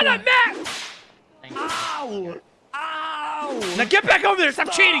 Stop! Shut up, Matt! Ow! Ow! Now get back over there!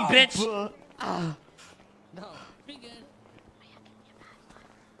 Stop cheating, bitch! No. Begin.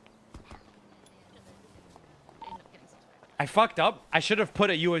 I fucked up. I should have put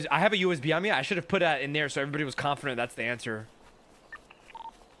a USB. I have a USB on me. I should have put that in there so everybody was confident that's the answer.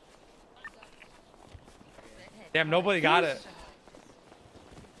 Damn, nobody got it.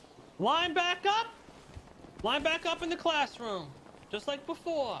 Line back up. Line back up in the classroom, just like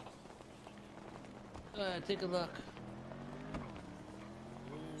before. Take a look.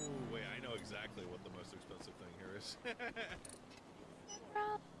 Ooh, wait, I know exactly what the most expensive thing here is.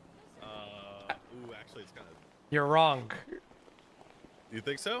 Ooh, actually, it's kind of. You're wrong. You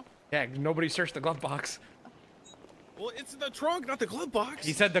think so? Yeah, nobody searched the glove box. Well, it's in the trunk, not the glove box.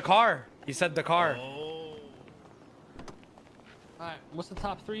 He said the car. He said the car. Oh. All right, what's the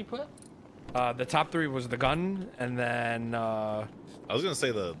top three put? The top three was the gun, and then I was gonna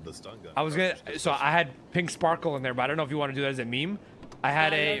say the stun gun. I was gonna. So I had pink sparkle in there, but I don't know if you want to do that as a meme. I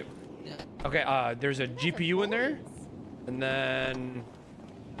had a. Okay. There's a GPU in there, and then.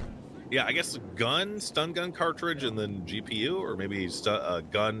 Yeah, I guess gun, stun gun cartridge, and then GPU, or maybe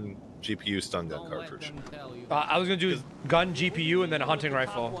gun, GPU, stun gun cartridge. I was gonna do gun, GPU, and then a hunting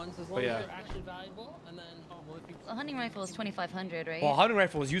rifle. But yeah. A hunting rifle is 2,500, right? Well, a hunting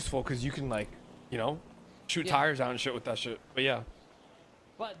rifle is useful because you can like, you know, shoot tires out and shit with that shit. But yeah.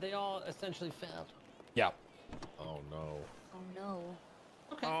 But they all essentially failed. Yeah. Oh no. Oh no.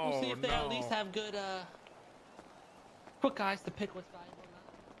 Okay, we'll see if they at least have good, quick eyes to pick what's valuable.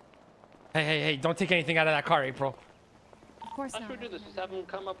 Hey, don't take anything out of that car, April. Of course How should we do this? Just have them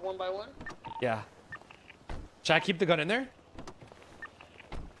come up one by one? Yeah. Should I keep the gun in there?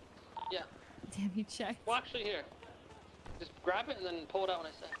 Yeah. Damn, you checked. Well, actually, here. Just grab it and then pull it out when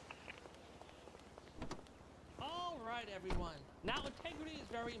I say. All right, everyone. Now, integrity is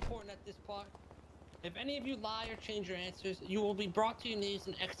very important at this part. If any of you lie or change your answers, you will be brought to your knees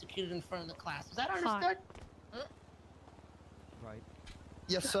and executed in front of the class. Is that understood? Right.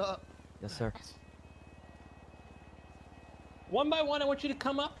 Yes, sir. Yes, sir. One by one, I want you to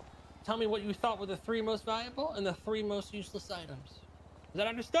come up. Tell me what you thought were the three most valuable and the three most useless items. Is that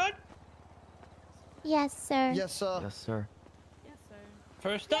understood? Yes, sir. Yes, sir. Yes, sir. Yes, sir.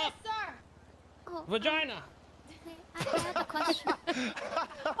 First up, Oh, vagina. I have a question.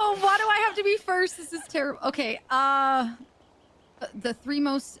 Oh, why do I have to be first? This is terrible. Okay, the three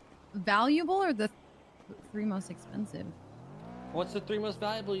most valuable or the three most expensive? What's the 3 most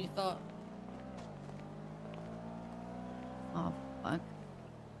valuable you thought? Oh, fuck.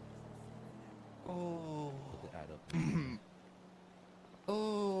 Oh.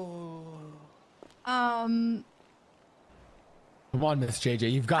 Um, Come on, Miss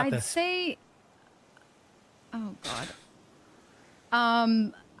JJ, you've got I'd this. say. Oh God.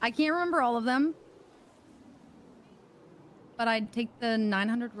 I can't remember all of them, but I'd take the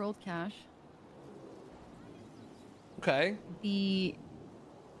 900 rolled cash. Okay. The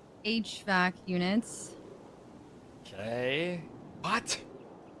HVAC units. Okay. What?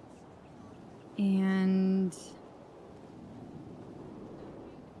 And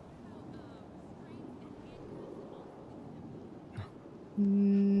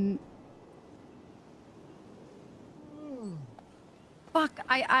fuck,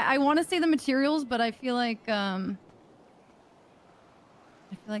 I want to say the materials, but I feel like they're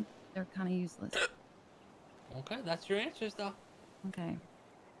kind of useless. Okay, that's your answers though. Okay.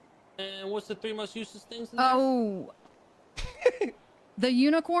 And what's the 3 most useless things in there? Oh, the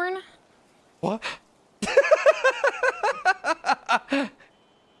unicorn. What?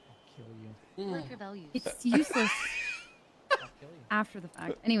 Worker values. It's useless after the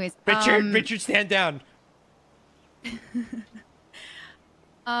fact. Anyways, Richard, stand down.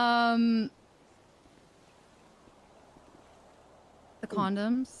 The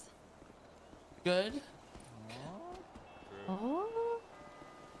condoms. Good. Oh.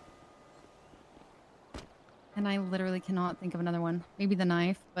 And I literally cannot think of another one. Maybe the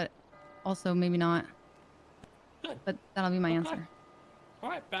knife, but also maybe not. Good. But that'll be my answer. All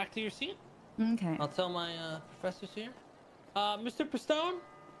right, back to your seat. Okay. I'll tell my professors here. Mr. Pistone?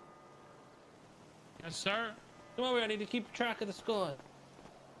 Yes, sir. Come over, I need to keep track of the score.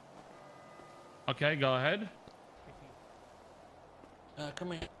 Okay, go ahead.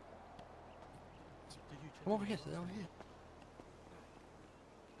 Come here. Come over here, sit over here.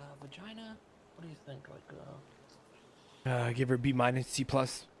 Vagina? What do you think? Like, Give her B minus, C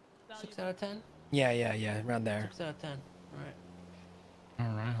plus. 6 out of 10? Yeah, around there. 6 out of 10. All right.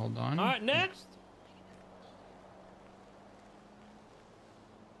 All right, hold on. All right, next.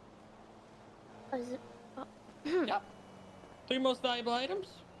 What is it? Oh. Yep. 3 most valuable items.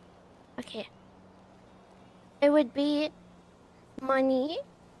 Okay. It would be money,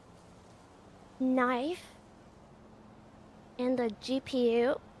 knife, and the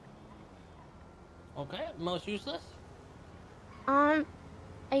GPU. Okay, most useless. A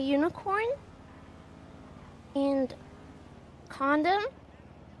unicorn, and condom,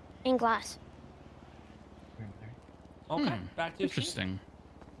 and glass. Okay, back to your seat. Interesting.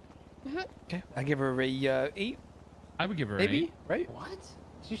 Okay, I give her a 8. I would give her Maybe, an 8. right? What?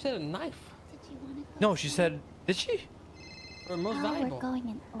 She said a knife. No, she said. Did she? For most valuable. Going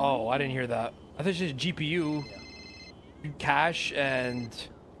in. Oh, I didn't hear that. I thought she said GPU, cash, and.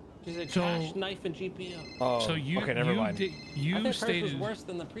 She said cash, knife, and GPU. Oh, So you okay, never mind. I You think hers was stated. worse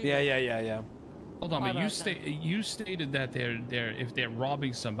than the previous. Yeah. Hold on, but My you bad, you stated that they're if they're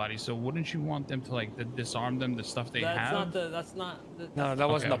robbing somebody, so wouldn't you want them to like disarm them, the stuff they That's have? not the. That's not. No, that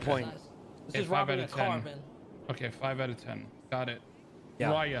wasn't Okay, the point. This Okay, is 5 robbing out a of 10. car, Ben. Okay, 5 out of 10. Got it.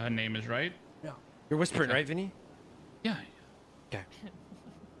 Yeah. Raya, her name is, right? Yeah. You're whispering, Okay. right, Vinny? Yeah. Okay.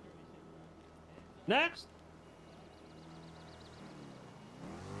 Next.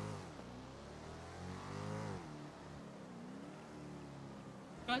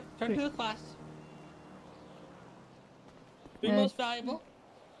 Right, turn to the class. 3 Yes. most valuable.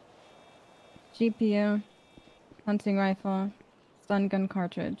 GPU, hunting rifle, stun gun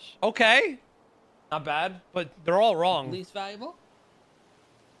cartridge, Okay. Not bad, but they're all wrong. Least valuable.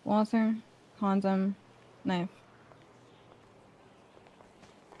 water, condom, knife.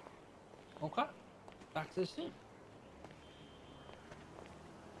 Okay. Back to the scene.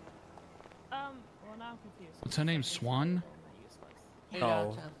 Well, now I'm confused. What's her name? Swan? 8 out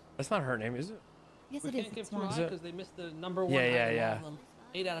of No, 10. that's not her name, is it? Yes, We it is. can't give It's too one. high Is it? because they missed the number 1. Yeah, item yeah, of yeah. them.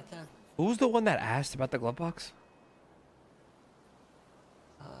 8 out of 10. Who's the one that asked about the glove box?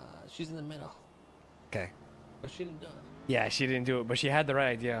 She's in the middle. Okay. But she didn't do it. Yeah, she didn't do it, but she had the right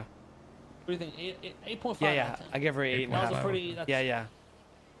idea. What do you think? 8.5 Yeah, out of 10. I give her 8 and a That half. was a pretty. That's, Yeah.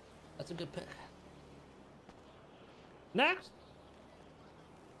 That's a good pick. Next.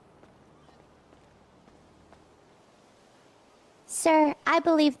 Sir, I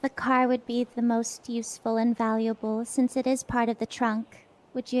believe the car would be the most useful and valuable since it is part of the trunk.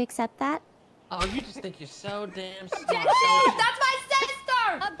 Would you accept that? Oh, you just think you're so damn smart. Objection! That's my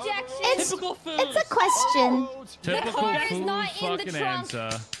sister! Objection! Typical food. It's a question. Typical car is food not in the fucking trunk. answer.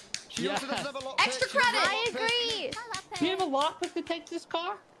 Yes. Extra credit! I agree! Do you have a lockpick to take this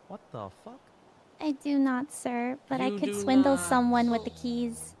car? What the fuck? I do not, sir. But I You could do swindle not. someone with the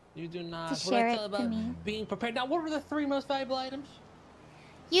keys You do not. to What share I it tell to about me. being prepared. Now, what were the 3 most valuable items?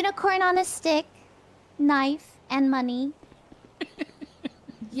 Unicorn on a stick, knife, and money.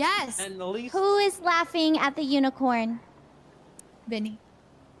 Yes. And the least. Who is laughing at the unicorn? Vinny.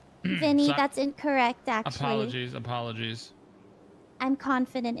 Vinny, So- that's incorrect, actually. Apologies. I'm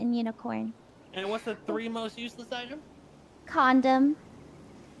confident in unicorn. And what's the 3 most useless item? Condom,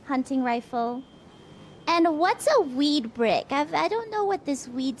 hunting rifle, and what's a weed brick? I don't know what this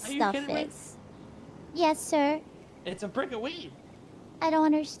weed Are you stuff kidding me? is. Yes, sir. It's a brick of weed. I don't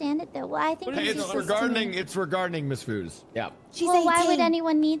understand it though. Well, I think Hey, it's it's useless for to me. gardening. It's for gardening, Miss Foos. Yeah. She's Well, why would 18.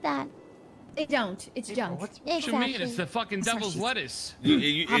 anyone need that? They don't. It's junk. What you mean? It's the fucking devil's lettuce.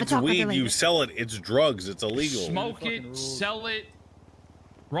 It's weed. You sell it. It's drugs. It's illegal. Smoke it, sell it,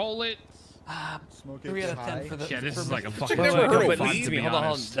 roll it. Smoke 3 out of 10 for the. Yeah, this for is like a Mr. fucking. Wait, drug but fight, listen to me. be Hold on.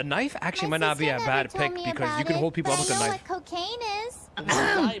 honest. The knife actually might not be a Sister bad never told pick me because about you can it, hold people but up with a I know knife. what cocaine is.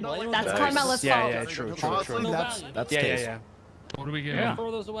 That's Carmela's Yeah, fault. yeah, true. Honestly, that's Yeah, taste. yeah. What do we get? Yeah.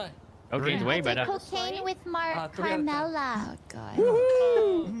 Throw those away. Okay, Three. way I did better. cocaine with 3 out of 10. Carmela. Oh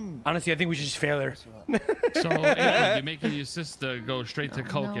God. Honestly, I think we should just fail her. So April, you're making your sister go straight to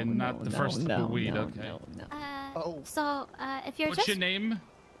coke and not the first type of weed. Okay. So, if you're What's just... your name?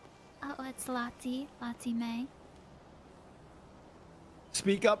 Oh, it's Lottie May.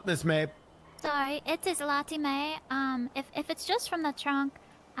 Speak up, Miss May. Sorry, it is Lottie May. If it's just from the trunk,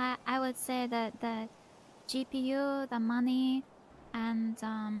 I would say that the GPU, the money, and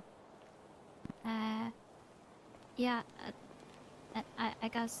yeah, I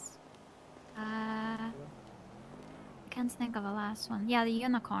guess can't think of a last one. Yeah, the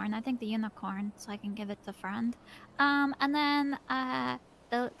unicorn. I think the unicorn, so I can give it to friend. And then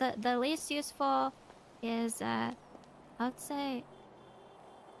the least useful is I would say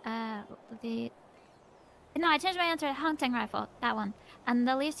the no, I changed my answer to hunting rifle. That one. And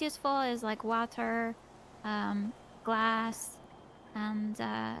the least useful is like water, glass, and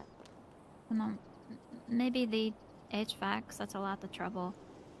you know, maybe the HVAC. 'Cause that's a lot of trouble.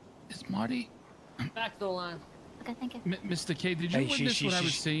 Is Marty? Back to the line. Okay, thank you. Mr. K, did you Hey, witness what I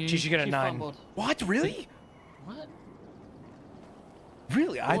was seeing? She should get a She 9. fumbled. What? Really? What?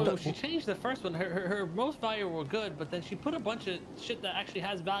 Really? I Well, thought. she changed the first one. Her most valuable were good, but then she put a bunch of shit that actually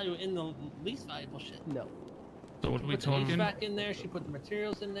has value in the least valuable shit. No. So what are we Put the talking? HVAC in there. She put the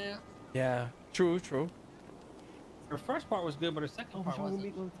materials in there. Yeah. True. True. Her first part was good, but her second part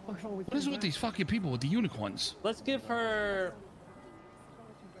wasn't. What is it with these fucking people with the unicorns? Let's give her.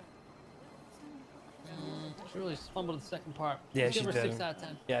 She really fumbled the second part. Yeah, Let's she give her did. 6 out of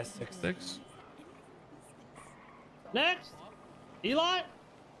 10. Yeah, 6. 6. Next, Eli.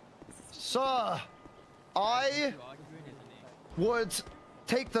 Sir, I would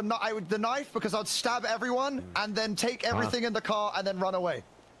take the knife because I'd stab everyone and then take everything in the car and then run away.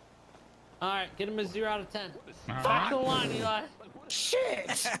 All right, get him a 0 out of 10. All Back to the line, Eli.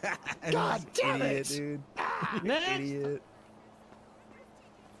 Shit! God damn Idiot, it! dude. Next. Idiot.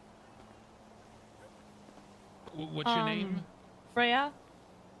 What's your name? Freya.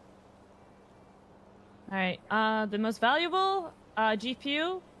 All right. The most valuable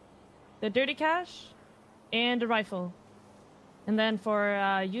GPU, the dirty cash, and a rifle. And then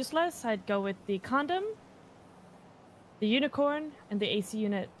for useless, I'd go with the condom, the unicorn, and the AC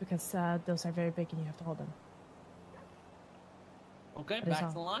unit because those are very big and you have to hold them. Okay, That is back all.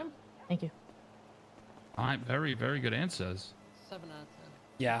 to the line. Thank you. All right, very, very good answers. 7 out of 10.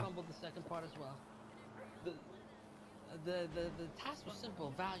 Yeah. She fumbled the second part as well. The task was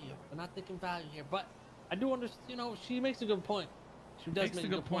simple, value. We're not thinking value here, but I do understand. You know, she makes a good point. She does Makes make a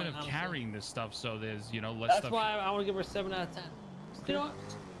good point of honestly. carrying this stuff, so there's less That's stuff. why I want to give her 7 out of 10. You know what?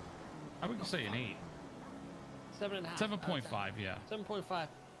 I would say an 8. 7.5. 7.5, yeah. 7.5.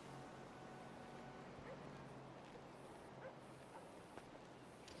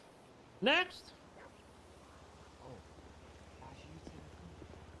 Next.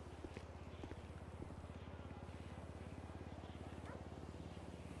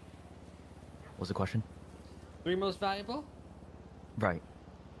 What's the question? 3 most valuable. Right.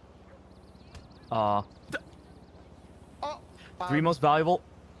 Three most valuable: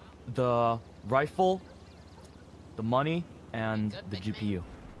 the rifle, the money, and the GPU.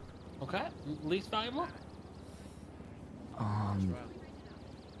 Okay. Least valuable.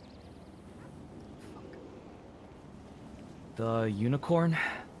 The unicorn,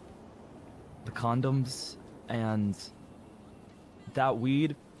 the condoms, and that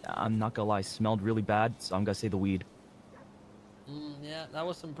weed. I'm not gonna lie, smelled really bad, so I'm gonna say the weed. Yeah, that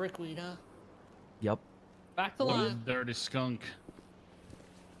was some brickweed, huh? Yep. Back to What a line. dirty skunk.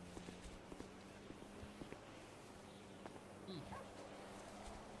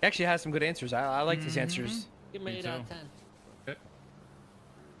 Actually has some good answers. I like these answers. Give me 8 out of 10. Okay.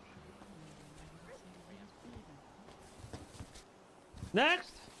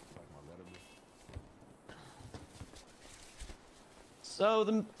 Next. So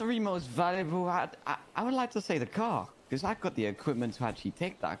the three most valuable, I would like to say the car, because I've got the equipment to actually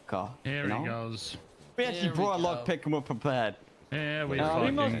take that car. Here you know? he goes. We actually brought a lockpick and we're prepared. Here we Three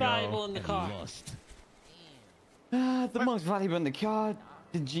fucking most go. valuable in the car. The most valuable in the car,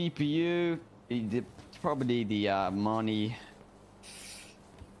 the GPU, probably the money,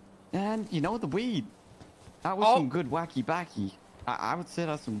 and you know the weed. That was some good wacky backy. I would say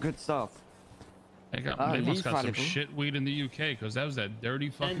that's some good stuff. They must got some shit weed in the UK because that was that dirty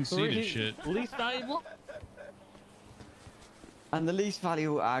fucking seeded shit. Least valuable. And the least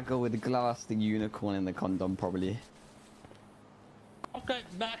valuable, I go with the glass, the unicorn, and the condom probably. Okay,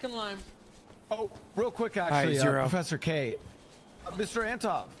 back in line. Oh, real quick, actually, Zero. Professor K, Mr.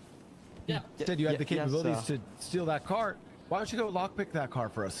 Antov. Yeah. You said you had the capabilities yes, to steal that car. Why don't you go lockpick that car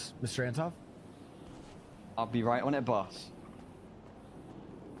for us, Mr. Antov? I'll be right on it, boss.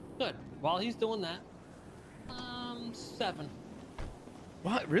 Good. While he's doing that, 7.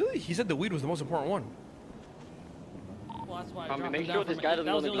 What? Really? He said the weed was the most important one. Well, that's why I Tommy, dropped make him sure down this from guy 8. doesn't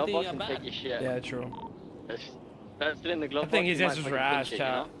That go was in the the glove only box thing and take your shit. Yeah, true. That's it in the glove I box. think his you might answers fucking were ass, pinch it, you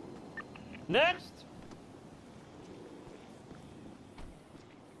know? chat. Next.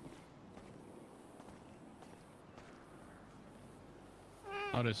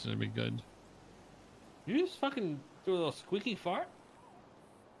 Oh, this is gonna be good. You just fucking do a little squeaky fart?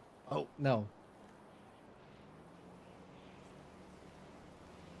 Oh, no.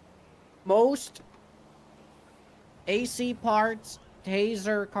 Most AC parts,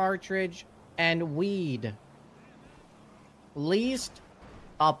 taser cartridge, and weed. Least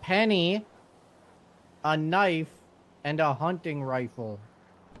a penny, a knife, and a hunting rifle.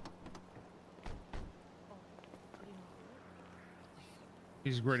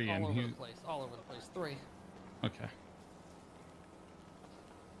 He's gritty All and over he's the place. All over the place. 3. okay.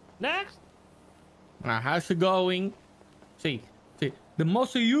 Next. Now, how's it going? See, the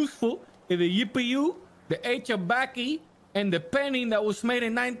most useful is the GPU, the HBAC, and the penny that was made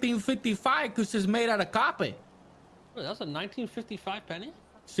in 1955 because it's made out of copper. Wait, that's a 1955 penny?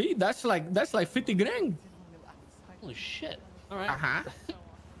 See, that's like 50 grand. Holy shit. All right. Uh-huh.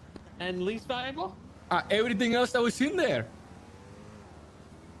 And least valuable? Everything else that was in there.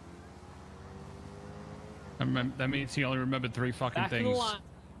 That means he only remembered 3 fucking Back to the things. line.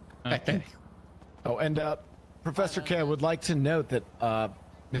 Okay. Oh, and Professor K, I would like to note that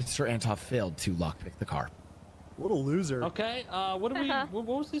Mr. Antov failed to lockpick the car. What a loser. Okay, what do we... What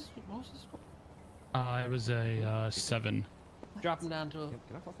was this? What was this? It was a 7. Drop him down to a...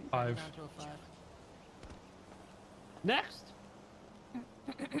 5. Down to a 5. Next.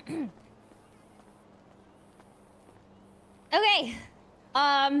 Okay.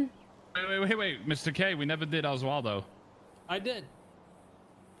 Wait, Mr. K, we never did Oswaldo. I did.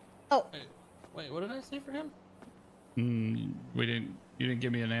 Oh. Wait, what did I say for him? We didn't. You didn't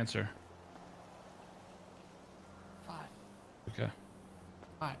give me an answer. 5. Okay.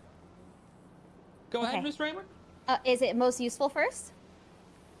 All right. Go ahead, Miss Raymer. Is it most useful first?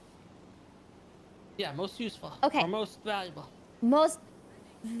 Yeah, most useful. Okay. Or most valuable. Most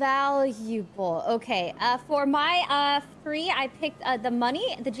valuable. Okay. For my 3, I picked the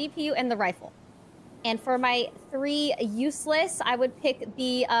money, the GPU, and the rifle. And for my 3 useless, I would pick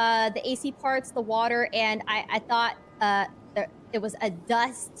the AC parts, the water, and I thought it was a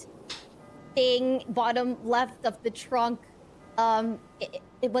dust thing bottom left of the trunk. Was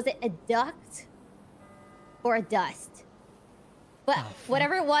it a duct or a dust? But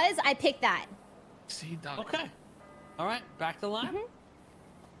whatever it was, I picked that. See, duct. Okay. All right, back to the line.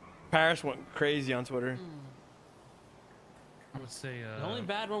 Paris went crazy on Twitter. I would say. The only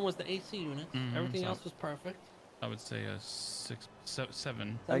bad one was the AC unit. Everything so- else was perfect. I would say a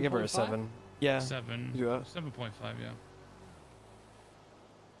 7. I give her a 7. Yeah. 7. Yeah. 7.5. Yeah.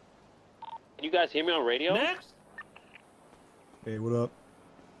 Can you guys hear me on radio? Next. Hey, what up?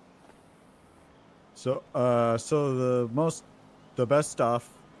 So, the best stuff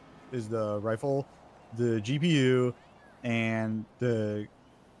is the rifle, the GPU, and the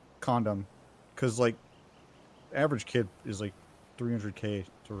condom, because like, the average kid is like 300K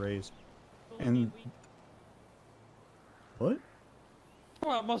to raise, and what?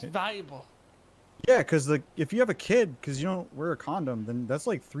 Well, most valuable. Yeah, because like if you have a kid, because you don't wear a condom, then that's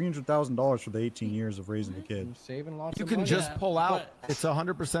like $300,000 for the 18 years of raising a kid. You're saving lots You of can money. just pull out. It's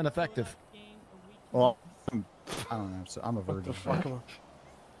 100% effective. Well, I don't know. So I'm a virgin.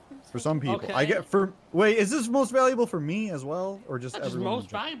 For some people, Okay. I get for. Wait, is this most valuable for me as well, or just That's just everyone? most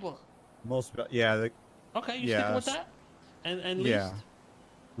valuable. Yeah. Okay, you yeah, sticking with that? And yeah.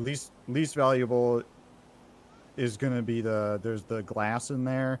 Least valuable is gonna be there's the glass in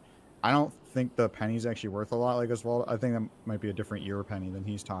there. I don't think the penny's actually worth a lot like Oswald. I think that might be a different ear penny than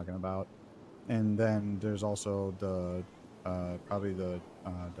he's talking about. And then there's also the probably the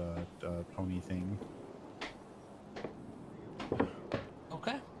pony thing.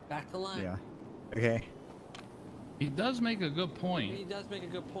 Okay, back to line. Yeah. Okay. He does make a good point. He does make a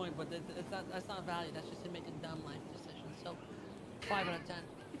good point, but that's not value. That's just him making dumb life decisions. So, 5 out of 10.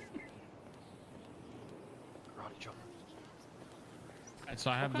 Alright,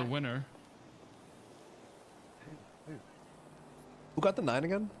 so I have the winner. Who got the 9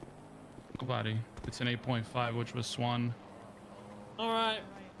 again? Nobody. It's an 8.5, which was Swan. All right,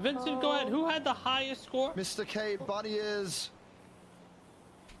 Vincent, go ahead. Who had the highest score? Mr. K, bunny ears.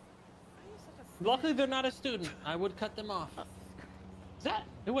 Luckily, they're not a student. I would cut them off. Is that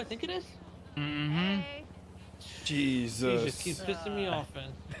who I think it is? Mm-hmm. Jesus. He just keeps pissing me off,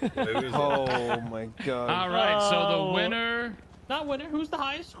 man. Oh my god. All right, so the winner. Not winner. Who's the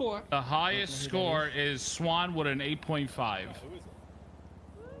highest score? The highest score is Swan with an 8.5.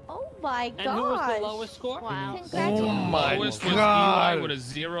 Oh my gosh. And who was the lowest score? Wow. Oh my lowest was Eli with a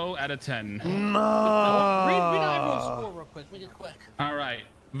 0 out of 10. Read everyone's score real quick. Make it quick. All right.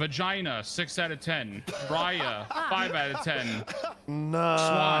 Vagina, 6 out of 10. Raya, 5 out of 10. No.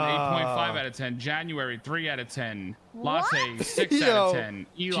 Swan, 8.5 out of 10. January, 3 out of 10. Latte, 6 out of 10.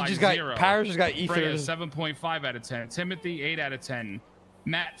 Eli, she just got, 0. Paris just got Freya, ether. 7.5 out of 10. Timothy, 8 out of 10.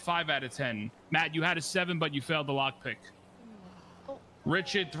 Matt, 5 out of 10. Matt, you had a 7, but you failed the lockpick.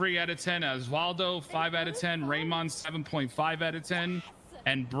 Richard, 3 out of 10. Osvaldo, 5 out of 10. Raymond, 7.5 out of 10.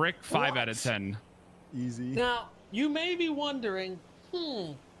 And Brick, 5 out of 10. Easy. Now, you may be wondering,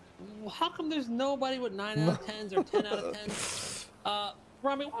 how come there's nobody with 9 out of 10s or 10 out of 10s?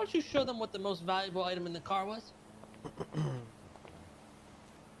 Ramee, why don't you show them what the most valuable item in the car was?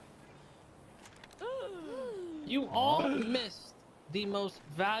 You all missed the most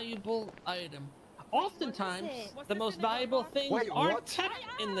valuable item. Oftentimes, the most valuable things aren't kept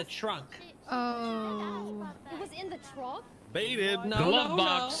in the trunk. Oh. It was in the trunk? Baited. No, glove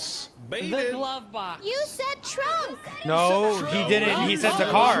box. Baited. The glove box. You said trunk. No, he didn't. He said the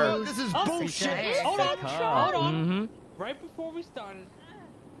car. This is bullshit. Hold on. Right before we started,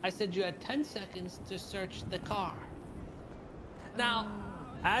 I said you had 10 seconds to search the car. Now,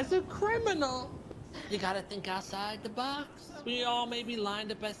 as a criminal, you gotta think outside the box. We all may be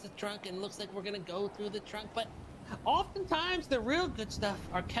lined up as the trunk and it looks like we're gonna go through the trunk, but oftentimes the real good stuff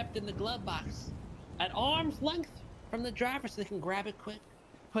are kept in the glove box at arm's length from the driver so they can grab it quick,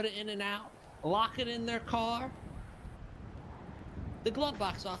 put it in and out, lock it in their car. The glove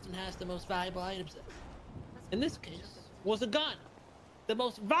box often has the most valuable items. In this case, was a gun. The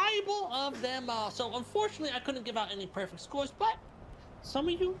most valuable of them all. So unfortunately, I couldn't give out any perfect scores, but some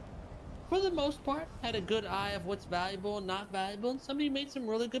of you, for the most part, had a good eye of what's valuable and not valuable, and some of you made some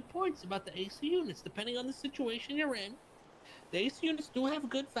really good points about the AC units, depending on the situation you're in. The AC units do have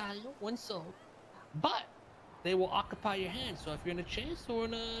good value when sold, but they will occupy your hand. So if you're in a chase or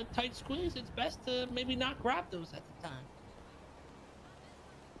in a tight squeeze, it's best to maybe not grab those at the time.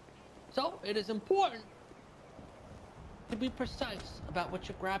 So it is important to be precise about what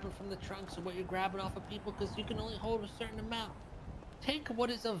you're grabbing from the trunks and what you're grabbing off of people, because you can only hold a certain amount. Take what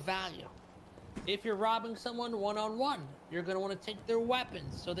is of value. If you're robbing someone one-on-one, you're going to want to take their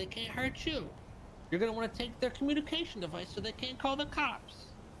weapons so they can't hurt you. You're going to want to take their communication device so they can't call the cops.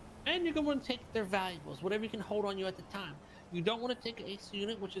 And you're going to want to take their valuables, whatever you can hold on you at the time. You don't want to take an AC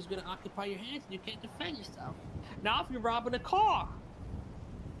unit, which is going to occupy your hands and you can't defend yourself. Now, if you're robbing a car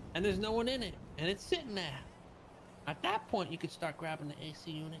and there's no one in it and it's sitting there, at that point, you could start grabbing the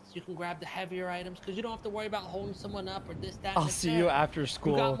AC units. You can grab the heavier items because you don't have to worry about holding someone up or this, that. I'll see you after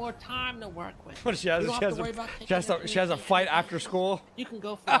school. You got more time to work with. What she has? You don't She have has, to worry a, about she has a fight after school. You can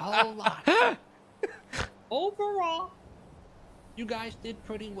go for a whole lot. Overall, you guys did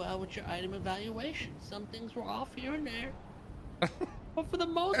pretty well with your item evaluation. Some things were off here and there, but for the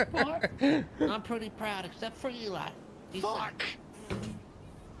most part, I'm pretty proud, except for Eli. Fuck!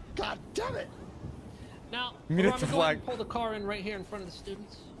 God damn it! Now, Minute Ramee, to go ahead flag. and pull the car in right here in front of the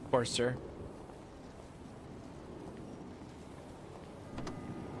students. Of course, sir.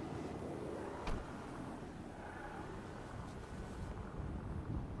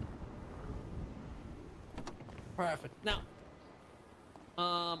 Perfect. Now,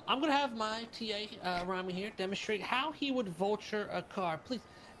 I'm gonna have my TA Ramee here demonstrate how he would vulture a car. Please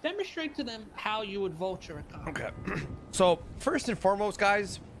demonstrate to them how you would vulture a car. Okay. So first and foremost,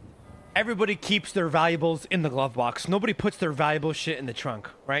 guys, everybody keeps their valuables in the glove box. Nobody puts their valuable shit in the trunk,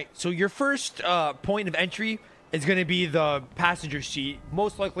 right? So your first point of entry is going to be the passenger seat,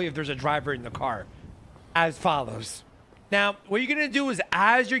 most likely if there's a driver in the car, as follows. Now, what you're going to do is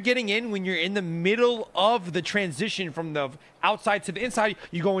as you're getting in, when you're in the middle of the transition from the outside to the inside,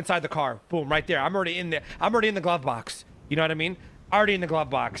 you go inside the car. Boom, right there. I'm already in there. I'm already in the glove box. You know what I mean? Already in the glove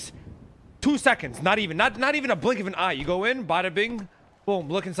box. 2 seconds, not even a blink of an eye. You go in, bada bing, boom,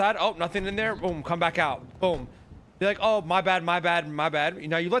 look inside. Oh, nothing in there. Boom, come back out. Boom. Be like, oh, my bad, my bad, my bad. You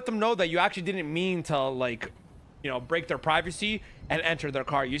know, you let them know that you actually didn't mean to, like, you know, break their privacy and enter their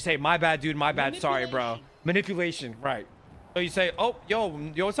car. You say, my bad, dude, my bad, sorry, bro. Manipulation, right. So you say, oh, yo,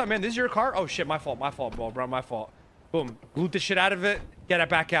 what's up, man? This is your car? Oh, shit, my fault, bro, my fault. Boom, loot the shit out of it, get it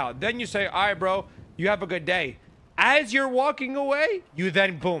back out. Then you say, all right, bro, you have a good day. As you're walking away, you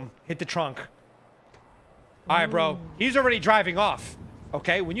then, boom, hit the trunk. All right, bro, he's already driving off,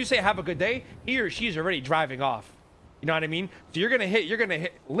 okay? When you say have a good day, he or she's already driving off. You know what I mean? So you're gonna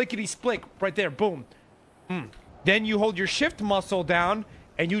hit lickety-split right there, boom. Then you hold your shift muscle down,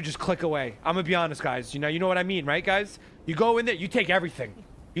 and you just click away. I'm gonna be honest, guys. You know what I mean, right, guys? You go in there, you take everything.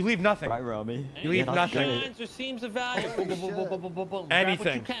 You leave nothing. Right, Ramee. You leave nothing. Shines or seems of value.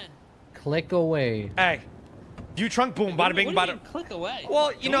 Anything. Click away. Hey, you trunk, boom, bada bing, bada. Click away.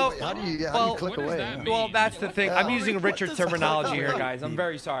 Well, you know, How do you click away? well, that's the thing. I'm using Richard terminology here, guys. I'm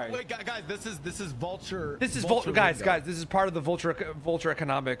very sorry. Wait, guys, this is vulture. This is vulture guys. lingo. This is part of the vulture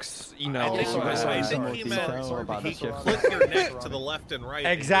economics. You know. I think he meant flip your neck to the left and right.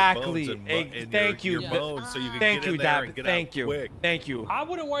 Exactly. And Thank you. your bones so you can Thank get you, in there Dab. and get Thank out you. quick. Thank you. I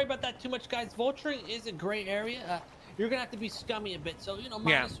wouldn't worry about that too much, guys. Vulturing is a gray area. You're gonna have to be scummy a bit. So, you know,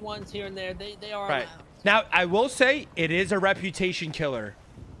 minus ones here and there, they are Right. allowed. Now, I will say it is a reputation killer.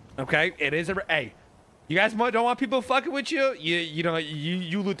 Okay, it is hey, you guys don't want people fucking with you.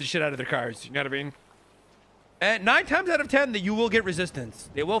 You loot the shit out of their cars. You know what I mean? And 9 times out of 10, that you will get resistance.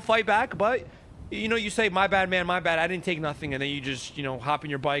 They will fight back, but you know, you say my bad, man, my bad. I didn't take nothing, and then you just hop in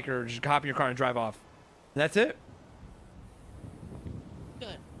your bike or just hop in your car and drive off. And that's it.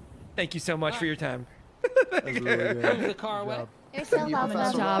 Good. Thank you so much for your time. Move the car away. You're so Phenomenal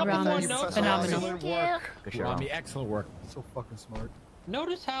welcome. job, Couple more Ramee. notes. Phenomenal. Thank you. Ramee, excellent work. So fucking smart.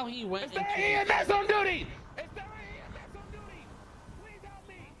 Notice how he went into EMS on duty!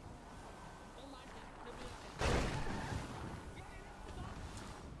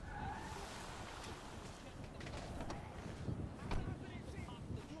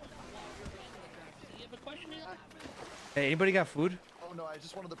 Hey, anybody got food? Oh no, I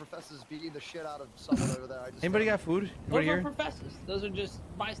just one of the professors beating the shit out of someone over there. Anybody got food? Anybody Those are here? professors. Those are just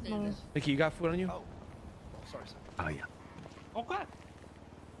bystanders. Mickey, you got food on you? Oh, sorry, sir. Oh yeah. Okay.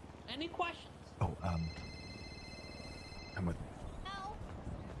 Any questions? Oh, I'm with.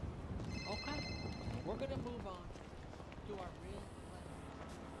 Okay. We're gonna move on to our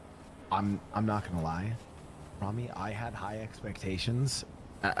real. I'm not gonna lie, Ramee. I had high expectations.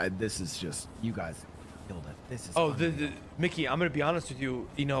 This is just you guys killed it. This is. Oh, Mickey, I'm gonna be honest with you.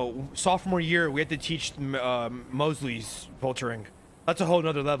 You know, sophomore year we had to teach Mosley's vulturing. That's a whole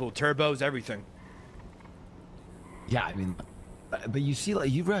nother level. Turbos, everything. Yeah, I mean, but you see,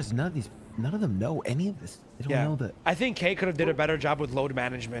 like you realize none of them know any of this. They don't know that. I think Kay could have did a better job with load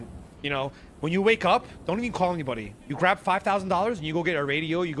management. You know, when you wake up, don't even call anybody. You grab $5,000 and you go get a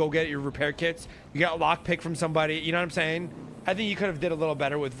radio. You go get your repair kits. You get a lockpick from somebody. You know what I'm saying? I think you could have did a little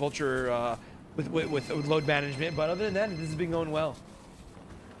better with vulture, with load management. But other than that, this has been going well.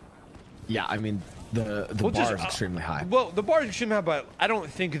 Yeah, I mean, the bar is extremely high. Well, the bar is extremely high, but I don't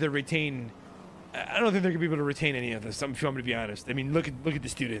think they retain. I don't think they're gonna be able to retain any of this. If I'm gonna be honest. I mean, look at the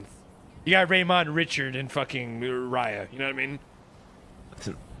students. You got Raymond, Richard, and fucking Raya. You know what I mean?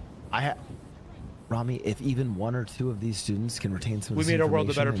 Listen, Ramee, if even 1 or 2 of these students can retain some, we of made this our world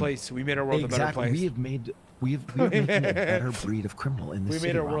a better information place. We made our world a better place. We've made a better breed of criminal in this city.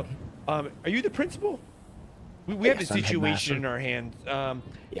 We made our world. Are you the principal? We have a Yes, I'm situation in headmaster. our hands.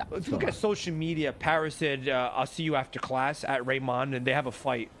 Yeah. If you look at social media, Paris said, "I'll see you after class at Raymond," and they have a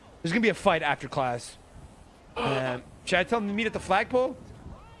fight. There's gonna be a fight after class. Should I tell them to meet at the flagpole?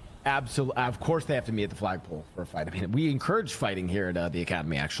 Absolutely. Of course, they have to meet at the flagpole for a fight. I mean, we encourage fighting here at the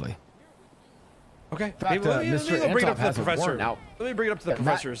academy, actually. Okay. In fact, Let me Mr. bring it Antov up to the has a professor. warrant out. Let me bring it up to the Yeah,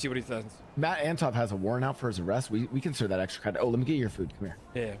 professor and see what he says. Matt Antov has a warrant out for his arrest. We consider that extra credit. Oh, let me get your food. Come here.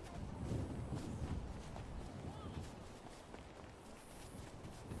 Yeah.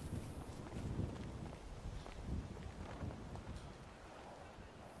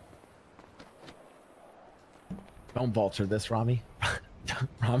 Don't vulture this, Ramee.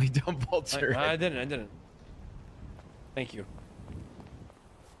 Ramee, don't vulture. I didn't. Thank you.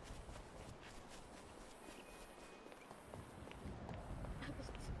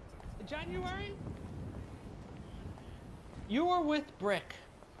 January, you were with Brick.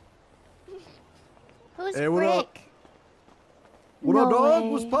 Who's Hey, what up? Brick? What No up, dog? way.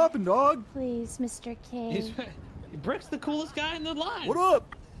 What's poppin', dog? Please, Mr. K. Brick's the coolest guy in the line. What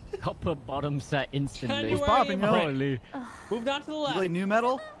up? Upper bottom set instantly. January What's poppin', and yo? Brick. Holy. Move down to the You left. play new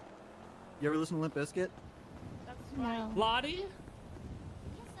metal? You ever listen to Limp Bizkit? No. Lottie?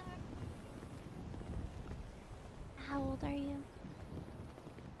 How old are you?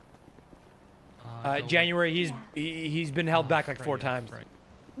 January, he's been held back like 4 times.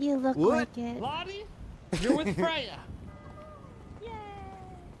 You look What? like it. Lottie? You're with Freya.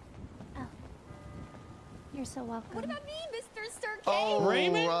 You're so welcome. What about me, Mr. Sir K? Oh,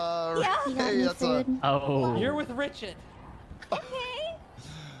 Raymond? Yeah. You got hey, me that's a. food. Oh. You're with Richard. Okay.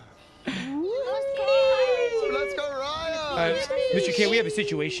 Let's go, Ryan! Mr. K, we have a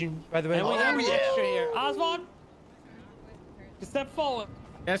situation, by the way. And we have an yeah. extra here. Oswald? Step forward.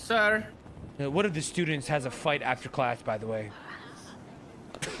 Yes, sir. One of the students has a fight after class, by the way.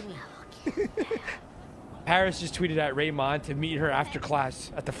 Paris just tweeted at Raymond to meet her after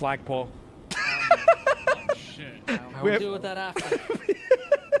class at the flagpole. Shit. We'll deal with that after.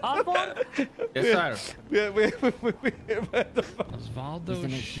 Oswald? Yes, sir. Osvaldo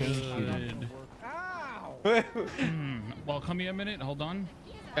should. Well, come here a minute. Hold on.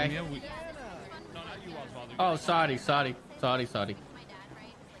 Come here. No, not you, Osvaldo. Oh, sorry.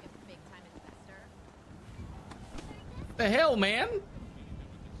 The hell, man?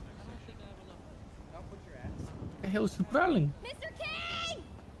 The hell's the problem? Mr. King!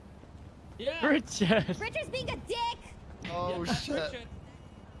 Yeah. Richard. Richard's being a dick. Oh, shit. Richard.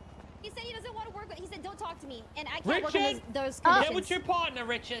 He said he doesn't want to work with. He said don't talk to me, and I can't work Richard! on those Get conditions. with your partner,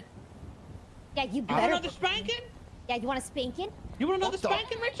 Richard. Yeah, you You better. want another spanking? Yeah, you want a spanking? You want another What the-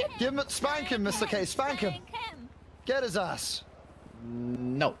 spanking, Richard? Give him, spank him, Mr. K. Spank him. Get his ass.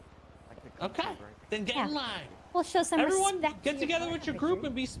 No. Okay. Then get in line. We'll show some Everyone, respect. get together with your group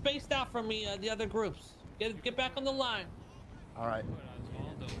and be spaced out from the other groups. Get back on the line. All right.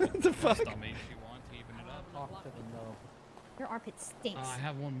 What the fuck? Your armpit stinks. I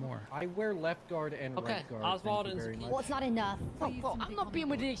have one more. I wear left guard and Okay, right guard. Oswald thank you very and much. Well, it's not enough. Bro, I'm not being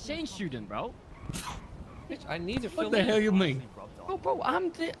with the exchange student, bro. Bitch, I need to fill What the in. hell you mean? Bro,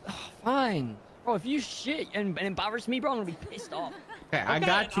 I'm fine. Bro, if you shit and embarrass me, bro, I'm gonna be pissed off. Okay, I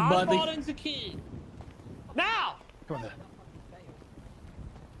got you, buddy. Oswald and Zaki. Now! Come on there.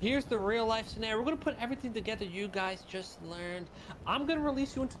 Here's the real life scenario. We're gonna put everything together you guys just learned. I'm gonna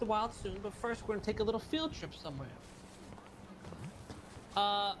release you into the wild soon, but first we're gonna take a little field trip somewhere.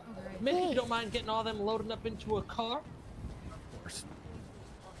 Mickey, if you don't mind getting all them loaded up into a car.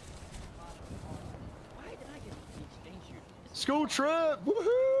 School trip! Woohoo!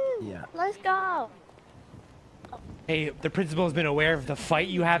 Yeah. Let's go. Hey, the principal has been aware of the fight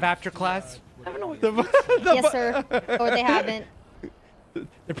you have after class? Yes, sir. Or they haven't.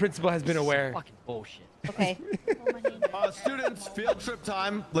 The principal has been aware. Fucking bullshit. Okay. Students, field trip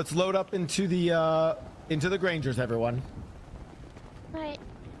time. Let's load up into the Grangers, everyone. Right.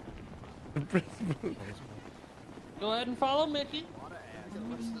 Go ahead and follow Mickey.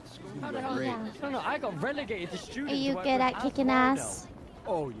 How the hell? Yeah. No, I got relegated to student. Are you good at kicking ass?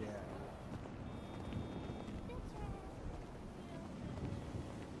 Oh, yeah.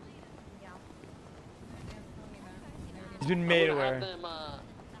 He's been made I'm gonna aware. have them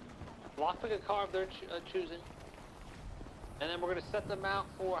lockpick a car of their choosing. And then we're gonna set them out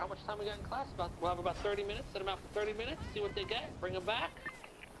for how much time we got in class? We'll have about 30 minutes. Set them out for 30 minutes. See what they get. Bring them back.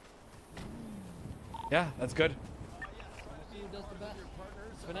 Yeah, that's good. See who does the best.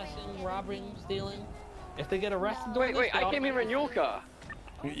 Finessing, robbing, stealing. If they get arrested doing Wait, this, I came here in your car.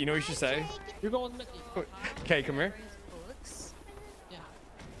 You know what you should say? You're going with Mickey. Okay, come here.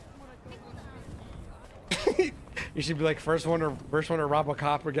 Yeah. You should be like first one to rob a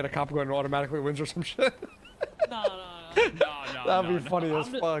cop or get a cop going and automatically wins or some shit. No. That'd be funny as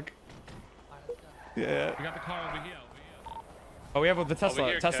I'm just- fuck. Yeah. We got the car over here. Oh, we have the Tesla.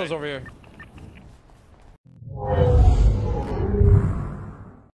 Over here, Tesla's Kay. over here.